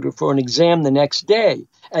Spanish tutor for an exam the next day.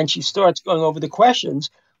 And she starts going over the questions.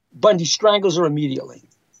 Bundy strangles her immediately,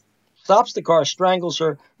 stops the car, strangles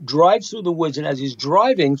her, drives through the woods. And as he's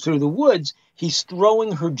driving through the woods, he's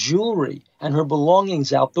throwing her jewelry and her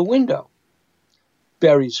belongings out the window,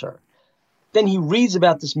 buries her. Then he reads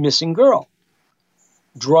about this missing girl,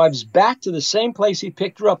 drives back to the same place he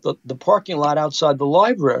picked her up, the parking lot outside the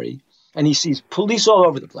library, and he sees police all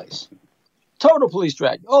over the place. Total police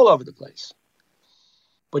drag all over the place.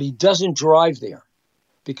 But he doesn't drive there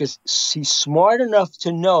because he's smart enough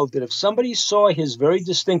to know that if somebody saw his very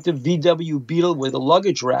distinctive VW Beetle with a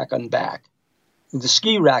luggage rack on back, with the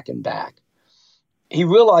ski rack in back, he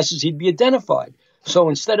realizes he'd be identified. So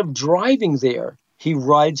instead of driving there, he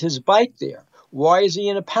rides his bike there. Why is he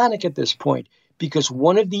in a panic at this point? Because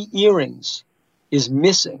one of the earrings is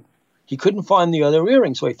missing. He couldn't find the other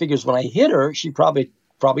earring, so he figures when I hit her, she probably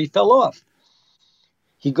fell off.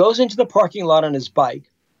 He goes into the parking lot on his bike.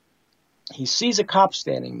 He sees a cop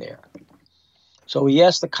standing there. So he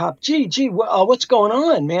asks the cop, gee, what's going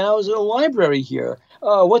on, man? I was at a library here.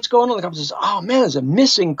 What's going on? The cop says, oh, man, there's a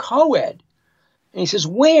missing co-ed. And he says,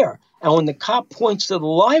 where? And when the cop points to the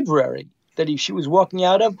library that she was walking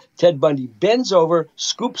out of, Ted Bundy bends over,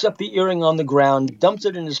 scoops up the earring on the ground, dumps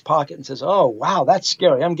it in his pocket, and says, oh, wow, that's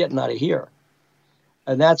scary. I'm getting out of here.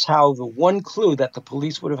 And that's how the one clue that the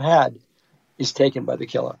police would have had is taken by the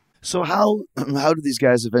killer. So how do these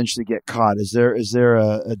guys eventually get caught? Is there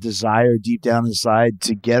a desire deep down inside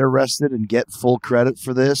to get arrested and get full credit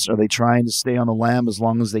for this? Are they trying to stay on the lam as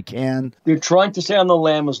long as they can? They're trying to stay on the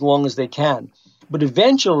lam as long as they can. But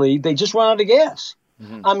eventually, they just run out of gas.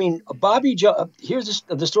 Mm-hmm. I mean, Bobby Joe, here's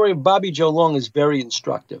the story of Bobby Joe Long is very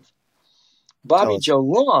instructive. Bobby Joe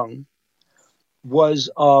Long was,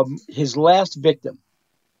 his last victim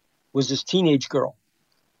was this teenage girl,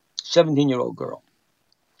 17-year-old girl,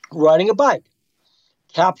 riding a bike,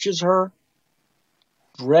 captures her,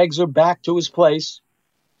 drags her back to his place,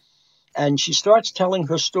 and she starts telling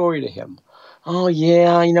her story to him. Oh,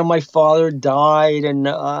 yeah, my father died, and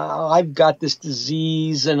I've got this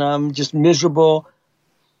disease, and I'm just miserable.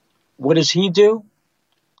 What does he do?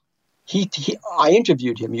 I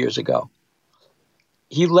interviewed him years ago.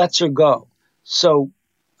 He lets her go. So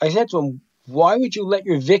I said to him, why would you let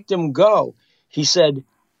your victim go? He said,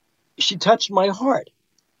 she touched my heart.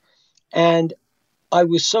 And I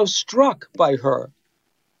was so struck by her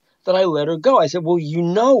that I let her go. I said, well, you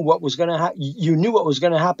know what was going to happen. You knew what was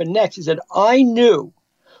going to happen next. He said, I knew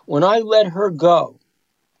when I let her go,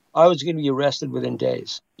 I was going to be arrested within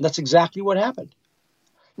days. And that's exactly what happened.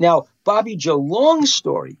 Now, Bobby Joe Long's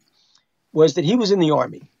story was that he was in the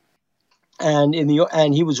Army and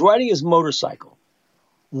he was riding his motorcycle,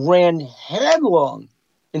 ran headlong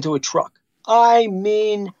into a truck. I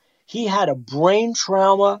mean, he had a brain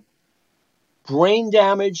trauma, brain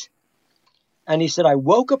damage. And he said, I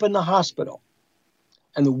woke up in the hospital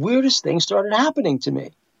and the weirdest thing started happening to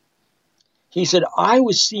me. He said, I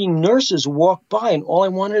was seeing nurses walk by and all I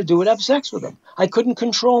wanted to do was have sex with them. I couldn't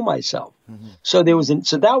control myself. Mm-hmm. So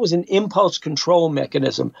that was an impulse control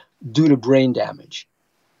mechanism due to brain damage.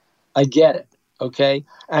 I get it. Okay.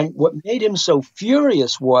 And what made him so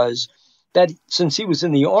furious was that since he was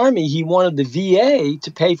in the Army, he wanted the VA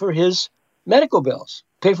to pay for his medical bills,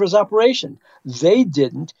 pay for his operation. They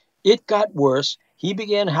didn't. It got worse. He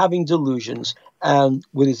began having delusions. And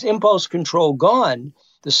with his impulse control gone,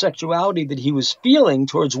 the sexuality that he was feeling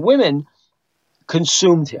towards women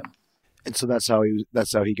consumed him. And so that's how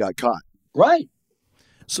he got caught. Right.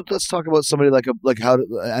 So let's talk about somebody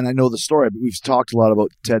and I know the story, but we've talked a lot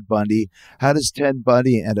about Ted Bundy. How does Ted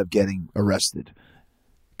Bundy end up getting arrested?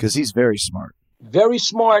 Because he's very smart. Very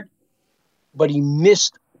smart, but he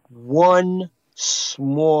missed one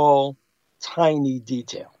small, tiny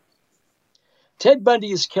detail. Ted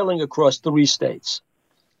Bundy is killing across 3 states: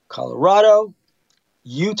 Colorado,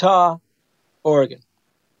 Utah, Oregon,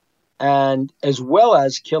 and as well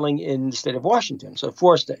as killing in the state of Washington, so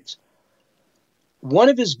 4 states. One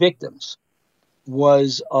of his victims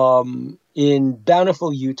was in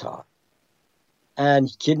Bountiful, Utah, and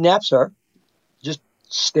he kidnaps her, just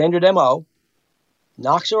standard MO,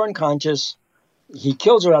 knocks her unconscious, he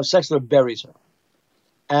kills her, has sex with her, buries her.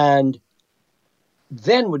 And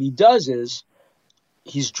then what he does is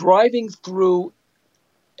he's driving through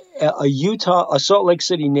a Salt Lake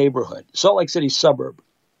City neighborhood, Salt Lake City suburb.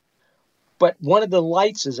 But one of the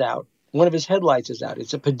lights is out. One of his headlights is out.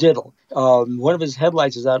 It's a padiddle. One of his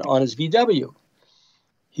headlights is out on his VW.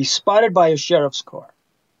 He's spotted by a sheriff's car.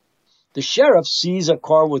 The sheriff sees a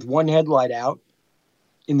car with one headlight out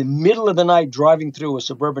in the middle of the night driving through a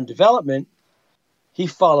suburban development. He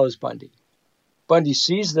follows Bundy. Bundy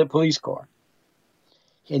sees the police car.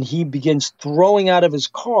 And he begins throwing out of his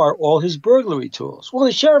car all his burglary tools. Well,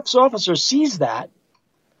 the sheriff's officer sees that,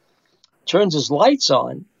 turns his lights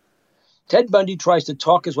on. Ted Bundy tries to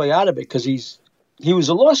talk his way out of it because he was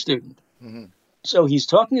a law student. Mm-hmm. So he's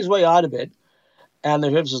talking his way out of it. And the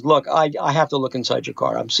sheriff says, look, I have to look inside your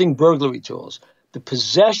car. I'm seeing burglary tools. The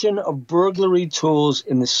possession of burglary tools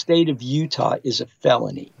in the state of Utah is a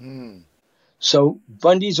felony. Mm. So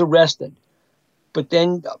Bundy's arrested. But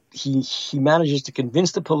then he manages to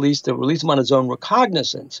convince the police to release him on his own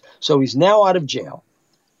recognizance. So he's now out of jail.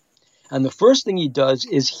 And the first thing he does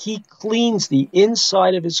is he cleans the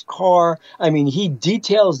inside of his car. I mean, he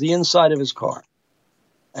details the inside of his car.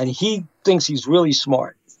 And he thinks he's really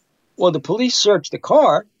smart. Well, the police search the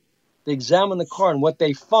car. They examine the car. And what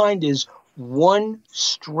they find is one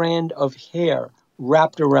strand of hair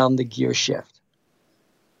wrapped around the gear shift.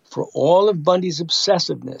 For all of Bundy's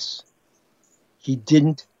obsessiveness, he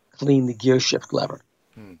didn't clean the gear shift lever.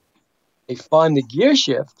 Hmm. They find the gear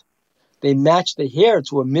shift. They match the hair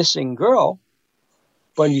to a missing girl.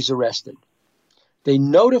 Bundy's arrested. They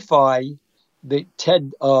notify the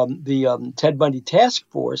Ted Bundy task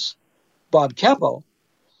force, Bob Keppel,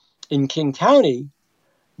 in King County.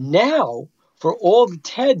 Now, for all the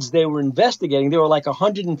Teds they were investigating, there were like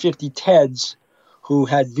 150 Teds who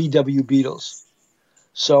had VW Beetles.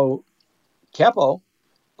 So Keppel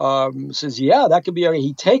says, yeah, that could be.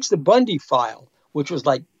 He takes the Bundy file, which was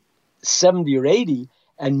like 70 or 80,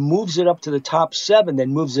 and moves it up to the top 7,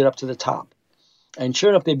 then moves it up to the top. And sure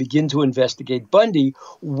enough, they begin to investigate Bundy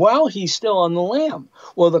while he's still on the lam.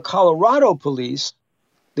 Well, the Colorado police,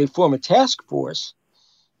 they form a task force.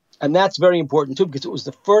 And that's very important, too, because it was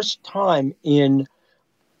the first time in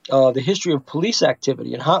the history of police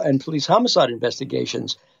activity and police homicide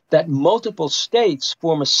investigations that multiple states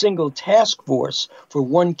form a single task force for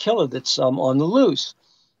one killer that's on the loose.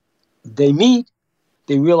 They meet.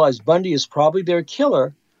 They realize Bundy is probably their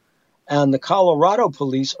killer. And the Colorado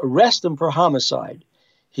police arrest him for homicide.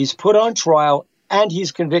 He's put on trial and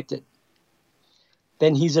he's convicted.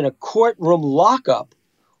 Then he's in a courtroom lockup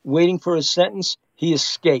waiting for his sentence. He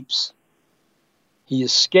escapes. He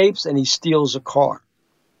escapes and he steals a car.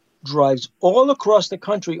 Drives all across the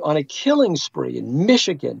country on a killing spree in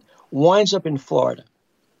Michigan, winds up in Florida.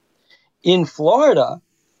 In Florida,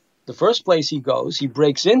 the first place he goes, he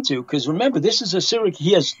breaks into, because remember, this is a serial,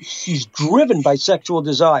 he's driven by sexual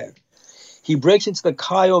desire. He breaks into the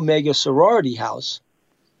Chi Omega sorority house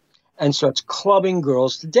and starts clubbing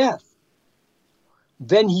girls to death.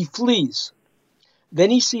 Then he flees. Then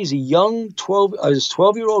he sees a young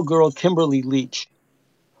 12-year-old girl, Kimberly Leach,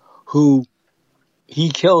 who he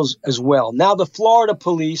kills as well. Now the Florida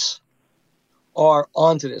police are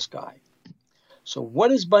onto this guy. So what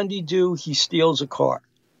does Bundy do? He steals a car.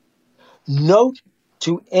 Note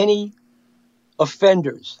to any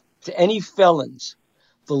offenders, to any felons,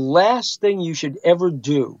 the last thing you should ever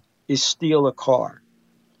do is steal a car.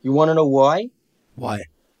 You want to know why? Why?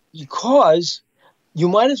 Because you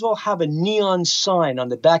might as well have a neon sign on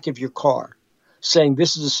the back of your car saying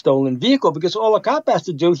this is a stolen vehicle, because all a cop has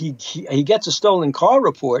to do, he gets a stolen car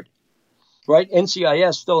report, right?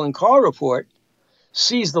 NCIS stolen car report,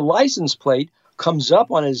 sees the license plate, comes up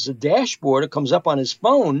on his dashboard, it comes up on his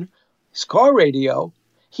phone, his car radio.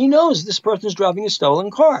 He knows this person's driving a stolen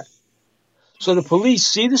car. So the police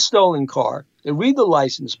see the stolen car, they read the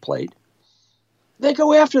license plate, they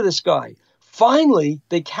go after this guy. Finally,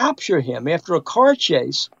 they capture him after a car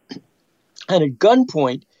chase, and at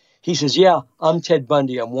gunpoint, he says, yeah, I'm Ted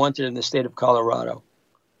Bundy. I'm wanted in the state of Colorado.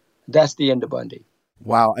 That's the end of Bundy.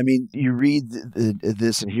 Wow. I mean, you read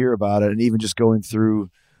this and hear about it, and even just going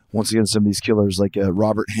through, once again, some of these killers, like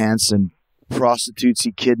Robert Hansen, prostitutes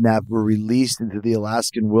he kidnapped were released into the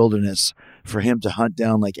Alaskan wilderness for him to hunt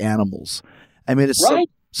down like animals. I mean, it's right.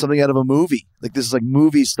 Something out of a movie. Like, this is like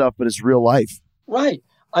movie stuff, but it's real life. Right.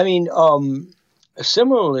 I mean,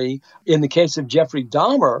 similarly, in the case of Jeffrey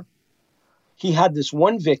Dahmer, he had this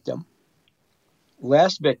one victim,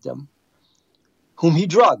 last victim, whom he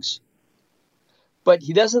drugs. But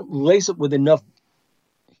he doesn't lace it with enough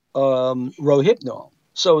Rohypnol.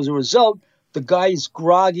 So as a result, the guy's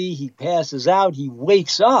groggy, he passes out, he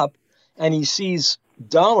wakes up, and he sees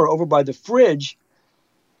Dahmer over by the fridge.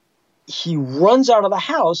 He runs out of the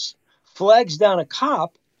house, flags down a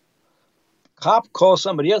cop. Cop calls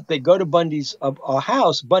somebody else. They go to Bundy's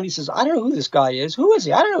house. Bundy says, I don't know who this guy is. Who is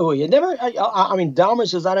he? I don't know who he is. Dahmer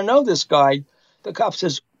says, I don't know this guy. The cop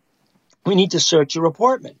says, we need to search your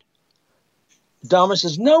apartment. Dahmer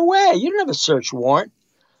says, no way. You don't have a search warrant.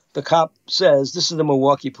 The cop says, this is the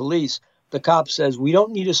Milwaukee police. The cop says, we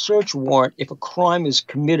don't need a search warrant if a crime is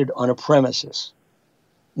committed on a premises.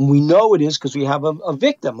 And we know it is because we have a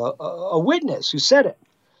victim, a witness who said it.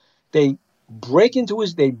 They break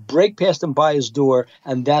past him by his door,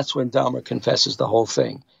 and that's when Dahmer confesses the whole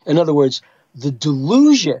thing. In other words, the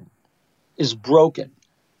delusion is broken.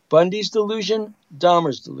 Bundy's delusion,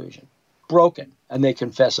 Dahmer's delusion, broken, and they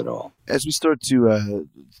confess it all. As we start to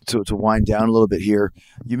wind down a little bit here,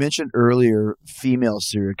 you mentioned earlier female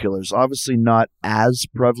serial killers. Obviously not as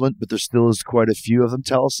prevalent, but there still is quite a few of them.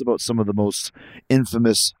 Tell us about some of the most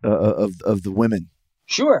infamous of the women.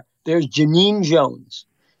 Sure. There's Janine Jones.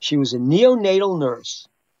 She was a neonatal nurse.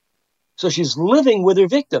 So she's living with her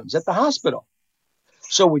victims at the hospital.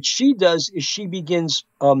 So what she does is she begins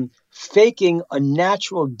faking a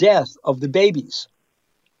natural death of the babies.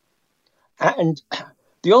 And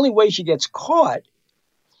the only way she gets caught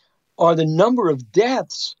are the number of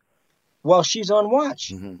deaths while she's on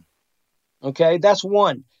watch. Mm-hmm. Okay, that's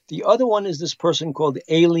one. The other one is this person called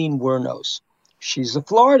Aileen Wuornos. She's the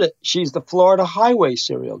Florida highway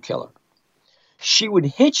serial killer. She'd be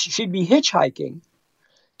hitchhiking,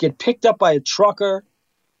 get picked up by a trucker.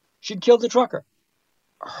 She'd kill the trucker.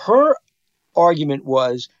 Her argument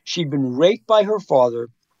was she'd been raped by her father.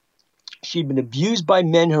 She'd been abused by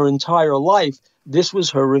men her entire life. This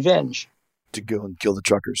was her revenge. To go and kill the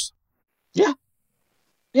truckers. Yeah.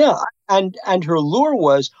 Yeah. And her lure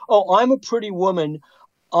was, oh, I'm a pretty woman.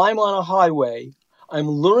 I'm on a highway. I'm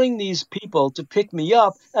luring these people to pick me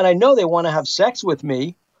up, and I know they want to have sex with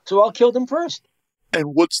me, so I'll kill them first.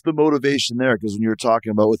 And what's the motivation there? Because when you were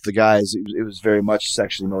talking about with the guys, it was very much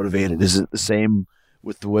sexually motivated. Is it the same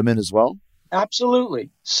with the women as well?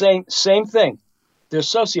 Absolutely. Same thing. They're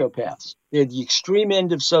sociopaths. They're the extreme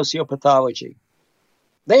end of sociopathology.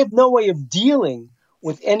 They have no way of dealing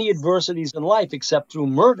with any adversities in life except through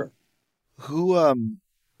murder. Who,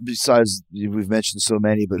 besides, we've mentioned so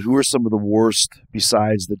many, but who are some of the worst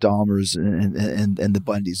besides the Dahmers and the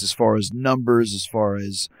Bundys, as far as numbers, as far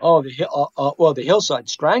as... Oh, the Hillside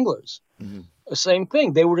Stranglers. Mm-hmm. The same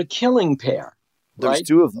thing. They were a killing pair. There's right?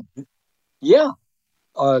 two of them. Yeah.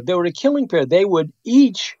 They were a killing pair. They would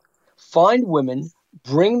each find women,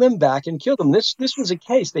 bring them back, and kill them. This was a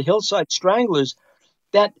case, the Hillside Stranglers,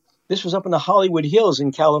 that this was up in the Hollywood Hills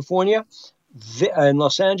in California, in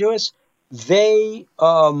Los Angeles. They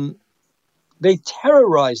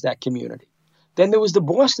terrorized that community. Then there was the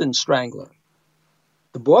Boston Strangler.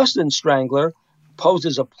 The Boston Strangler posed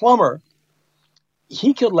as a plumber.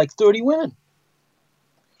 He killed like 30 women.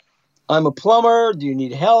 I'm a plumber. Do you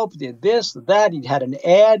need help? Did this, that. He'd had an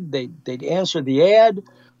ad. They'd answer the ad,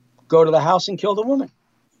 go to the house and kill the woman.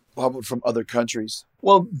 How about from other countries?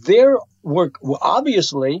 Well, there were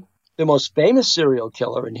obviously the most famous serial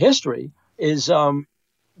killer in history is Jack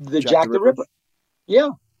the Ripper. Yeah,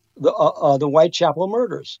 the Whitechapel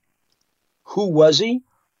murders. Who was he?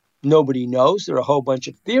 Nobody knows. There are a whole bunch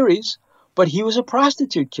of theories, but he was a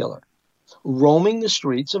prostitute killer, roaming the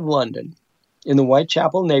streets of London in the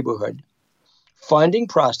Whitechapel neighborhood, finding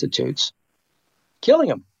prostitutes, killing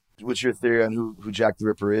them. What's your theory on who Jack the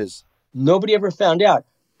Ripper is? Nobody ever found out.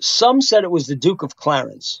 Some said it was the Duke of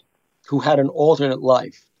Clarence, who had an alternate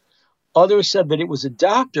life. Others said that it was a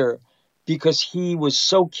doctor because he was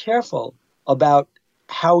so careful about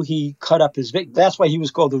how he cut up his victims. That's why he was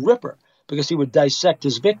called the Ripper, because he would dissect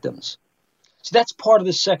his victims. So that's part of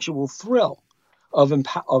the sexual thrill of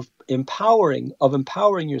empowering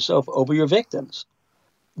yourself over your victims.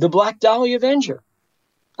 The Black Dahlia Avenger.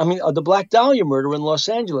 The Black Dahlia murder in Los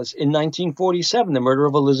Angeles in 1947, the murder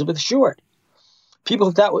of Elizabeth Short.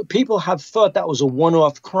 People have thought that was a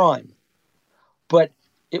one-off crime, but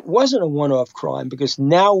it wasn't a one-off crime because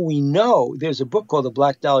now we know, there's a book called The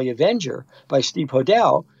Black Dahlia Avenger by Steve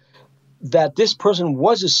Hodel, that this person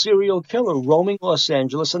was a serial killer roaming Los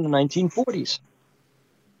Angeles in the 1940s.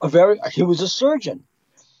 He was a surgeon.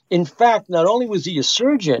 In fact, not only was he a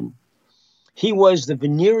surgeon, he was the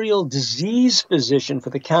venereal disease physician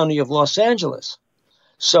for the county of Los Angeles.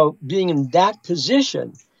 So being in that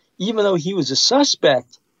position, even though he was a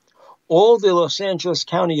suspect, all the Los Angeles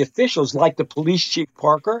County officials, like the police chief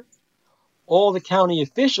Parker, all the county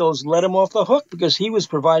officials let him off the hook because he was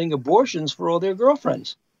providing abortions for all their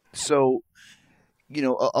girlfriends. So,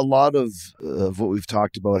 a lot of what we've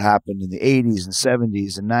talked about happened in the 80s and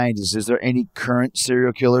 70s and 90s. Is there any current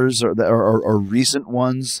serial killers or recent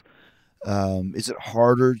ones? Is it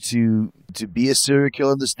harder to be a serial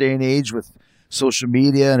killer in this day and age with social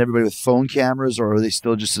media and everybody with phone cameras, or are they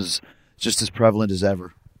still just as prevalent as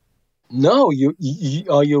ever? No,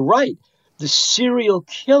 you're right. The serial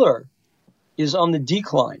killer is on the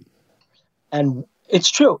decline. And it's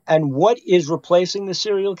true. And what is replacing the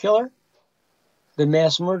serial killer? The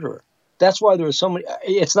mass murderer. That's why there are so many.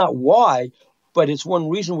 It's not why, but it's one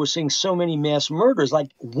reason we're seeing so many mass murders,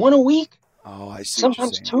 like one a week. Oh, I see.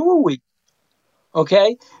 Sometimes two a week.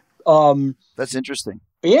 Okay. That's interesting.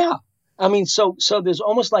 Yeah. So there's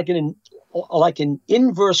almost like an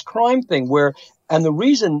inverse crime thing where, and the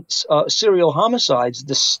reason serial homicides,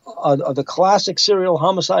 the classic serial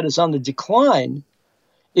homicide is on the decline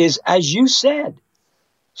is, as you said,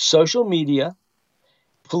 social media.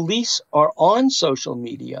 Police are on social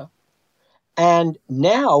media, and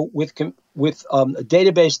now with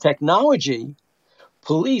database technology,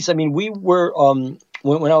 police. We were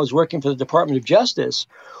when I was working for the Department of Justice,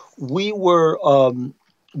 we were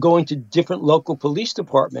going to different local police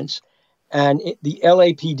departments, and the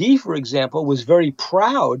LAPD, for example, was very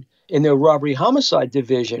proud in their robbery homicide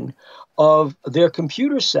division of their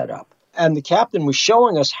computer setup, and the captain was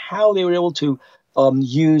showing us how they were able to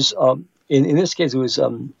use. In this case, it was,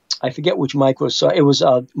 I forget which Microsoft, it was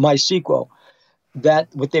MySQL, that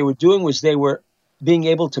what they were doing was they were being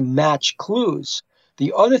able to match clues.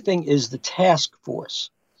 The other thing is the task force.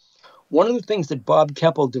 One of the things that Bob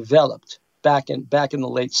Keppel developed back in the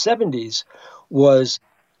late 70s was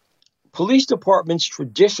Police departments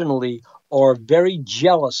traditionally are very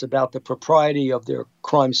jealous about the propriety of their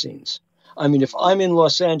crime scenes. I mean, if I'm in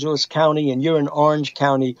Los Angeles County and you're in Orange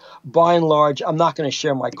County, by and large, I'm not going to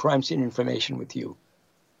share my crime scene information with you.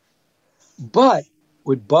 But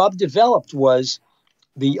what Bob developed was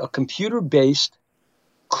a computer-based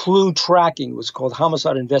clue tracking. It was called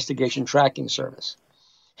Homicide Investigation Tracking Service,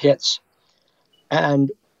 HITS.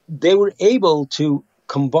 And they were able to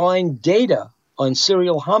combine data on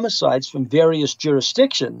serial homicides from various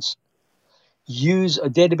jurisdictions, use a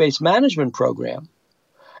database management program,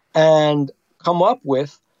 and come up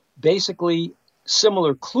with basically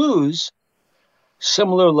similar clues,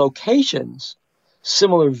 similar locations,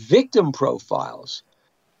 similar victim profiles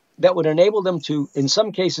that would enable them to, in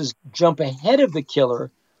some cases, jump ahead of the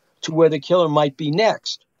killer to where the killer might be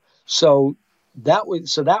next. So that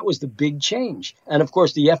was the big change. And of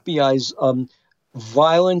course, the FBI's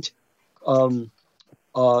violent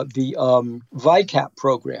VICAP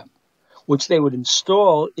program, which they would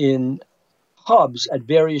install in hubs at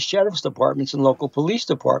various sheriff's departments and local police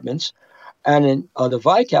departments. And in the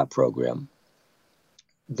VICAP program,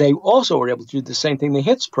 they also were able to do the same thing the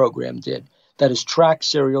HITS program did, that is, track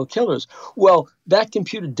serial killers. Well, that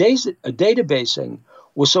computer databasing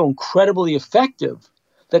was so incredibly effective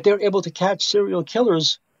that they were able to catch serial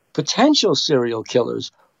killers, potential serial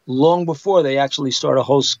killers, long before they actually start a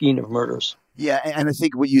whole skein of murders. Yeah, and I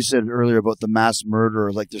think what you said earlier about the mass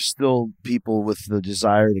murderer, like there's still people with the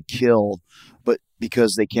desire to kill, but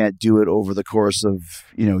because they can't do it over the course of,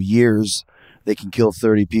 years, they can kill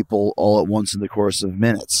 30 people all at once in the course of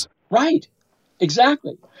minutes. Right,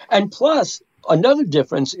 exactly. And plus, another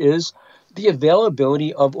difference is the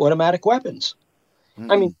availability of automatic weapons.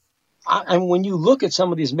 I mean, and when you look at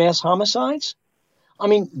some of these mass homicides, I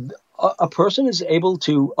mean, a person is able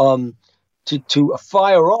to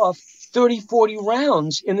fire off 30, 40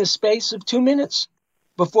 rounds in the space of 2 minutes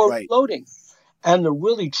before reloading. And the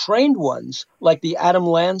really trained ones, like the Adam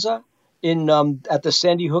Lanza at the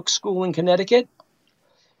Sandy Hook School in Connecticut,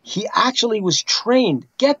 he actually was trained.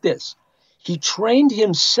 Get this. He trained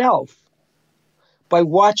himself by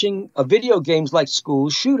watching video games like School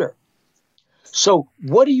Shooter. So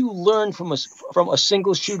what do you learn from a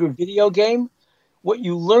single shooter video game? What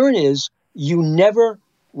you learn is you never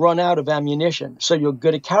run out of ammunition. So you're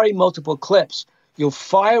going to carry multiple clips. You'll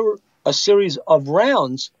fire a series of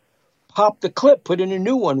rounds, pop the clip, put in a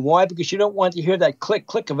new one. Why? Because you don't want to hear that click,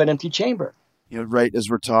 click of an empty chamber. Right as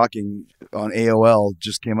we're talking on AOL,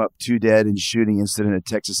 just came up 2 dead in shooting incident at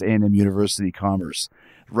Texas A&M University Commerce.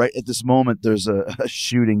 Right at this moment, there's a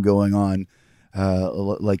shooting going on.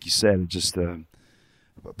 Like you said, just a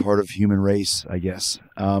part of human race, I guess.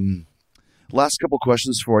 Last couple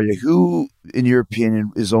questions for you. Who, in your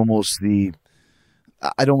opinion, is almost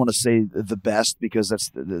I don't want to say the best because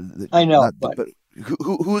that's I know, but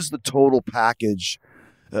who is the total package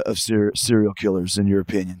of serial killers, in your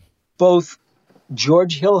opinion? Both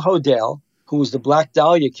George Hodel, who was the Black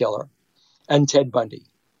Dahlia killer, and Ted Bundy,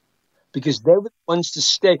 because they were the ones to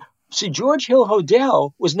stay. See, George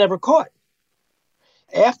Hodel was never caught.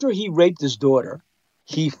 After he raped his daughter,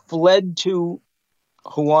 he fled to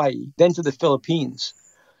Hawaii, then to the Philippines,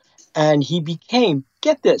 and he became,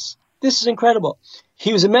 get this is incredible,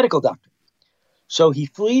 he was a medical doctor. So he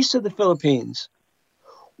flees to the Philippines,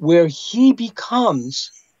 where he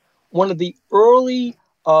becomes one of the early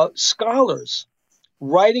scholars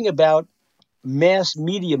writing about mass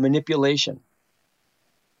media manipulation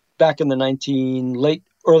back in the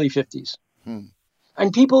early 50s.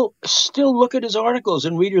 And people still look at his articles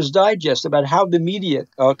in Reader's Digest about how the media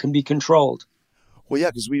can be controlled. Well, yeah,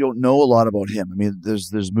 because we don't know a lot about him. I mean,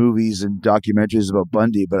 there's movies and documentaries about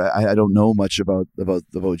Bundy, but I don't know much about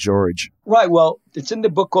George. Right. Well, it's in the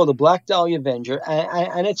book called The Black Dahlia Avenger,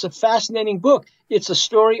 and it's a fascinating book. It's a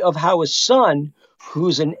story of how his son,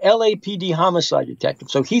 who's an LAPD homicide detective,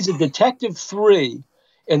 so he's a detective 3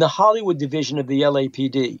 in the Hollywood division of the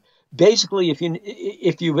LAPD. Basically,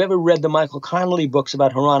 if you've ever read the Michael Connelly books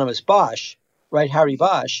about Hieronymus Bosch, right, Harry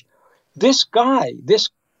Bosch, this guy, this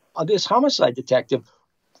homicide detective,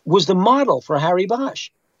 was the model for Harry Bosch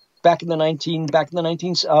back in the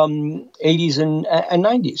 1980s and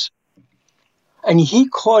 90s. And he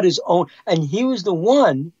caught his own, and he was the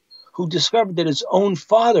one who discovered that his own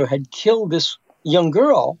father had killed this young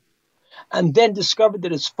girl, and then discovered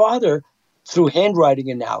that his father, through handwriting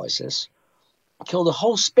analysis, killed a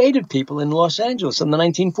whole spate of people in Los Angeles in the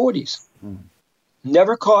 1940s.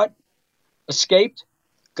 Never caught, escaped,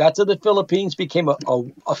 got to the Philippines, became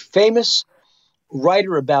a famous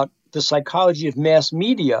writer about the psychology of mass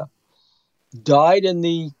media, died in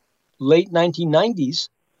the late 1990s,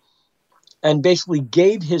 and basically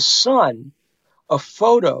gave his son a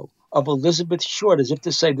photo of Elizabeth Short as if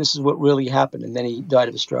to say this is what really happened. And then he died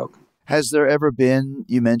of a stroke. Has there ever been,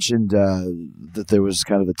 you mentioned that there was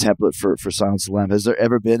kind of the template for Silence of the Lambs. Has there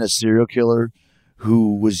ever been a serial killer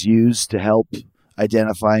who was used to help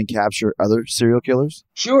identify and capture other serial killers?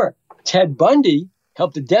 Sure. Ted Bundy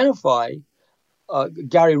helped identify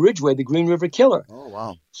Gary Ridgway, the Green River Killer. Oh,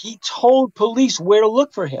 wow. He told police where to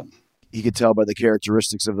look for him. He could tell by the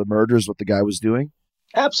characteristics of the murders what the guy was doing?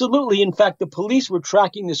 Absolutely. In fact, the police were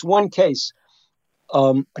tracking this one case.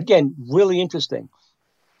 Again, really interesting.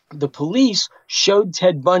 The police showed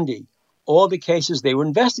Ted Bundy all the cases they were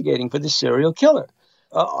investigating for the serial killer.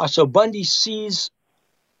 So Bundy sees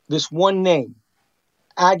this one name,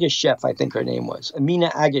 Agashev, I think her name was, Amina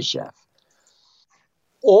Agashev.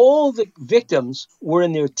 All the victims were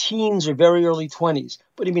in their teens or very early 20s,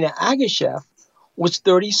 but Amina Agashev was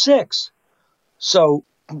 36. So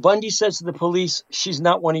Bundy says to the police, she's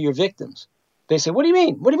not one of your victims. They say, what do you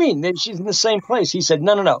mean? What do you mean? She's in the same place. He said,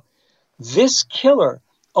 no. This killer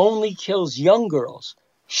only kills young girls.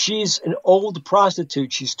 She's an old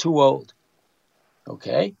prostitute. She's too old.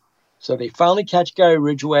 Okay. So they finally catch Gary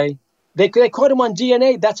Ridgway. They caught him on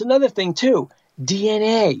DNA. That's another thing, too.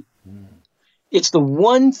 DNA. It's the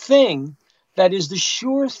one thing that is the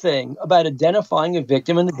sure thing about identifying a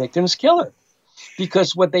victim and the victim's killer.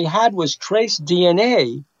 Because what they had was trace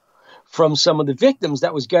DNA from some of the victims.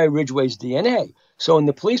 That was Gary Ridgway's DNA. So when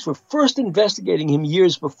the police were first investigating him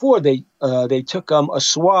years before, they took a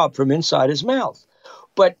swab from inside his mouth.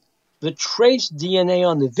 But the trace DNA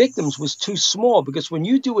on the victims was too small, because when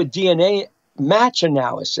you do a DNA match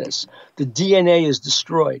analysis, the DNA is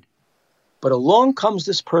destroyed. But along comes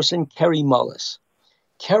this person, Kerry Mullis.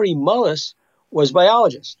 Kerry Mullis was a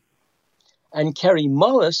biologist. And Kerry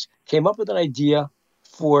Mullis came up with an idea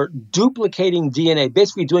for duplicating DNA,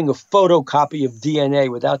 basically doing a photocopy of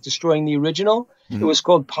DNA without destroying the original. Mm-hmm. It was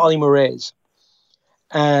called polymerase.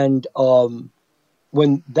 And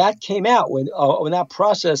when that came out, when that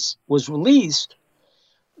process was released,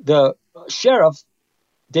 the sheriff,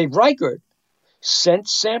 Dave Reichert, sent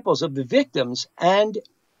samples of the victims and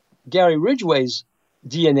Gary Ridgway's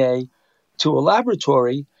DNA to a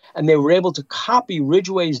laboratory, and they were able to copy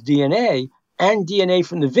Ridgway's DNA and DNA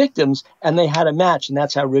from the victims, and they had a match, and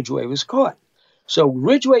that's how Ridgway was caught. So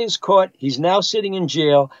Ridgway is caught. He's now sitting in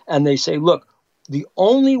jail, and they say, look, the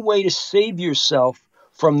only way to save yourself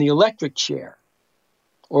from the electric chair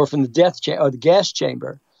or from the the gas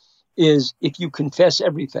chamber is if you confess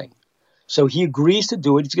everything. So he agrees to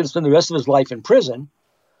do it. He's going to spend the rest of his life in prison,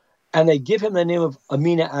 and they give him the name of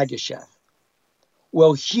Amina Agashev.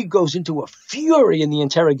 Well, he goes into a fury in the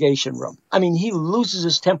interrogation room. I mean, he loses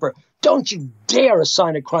his temper. Don't you dare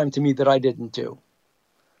assign a crime to me that I didn't do.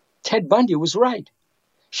 Ted Bundy was right.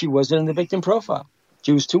 She wasn't in the victim profile.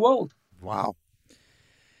 She was too old. Wow.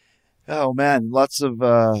 Oh man, lots of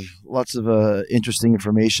interesting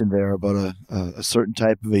information there about a certain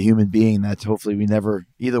type of a human being that hopefully we never,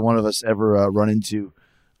 either one of us, ever run into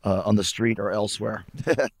on the street or elsewhere.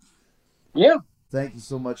 Yeah. Thank you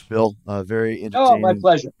so much, Bill. Very entertaining. Oh, my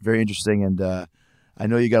pleasure. Very interesting, and I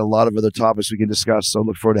know you got a lot of other topics we can discuss. So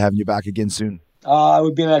look forward to having you back again soon. It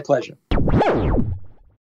would be my pleasure.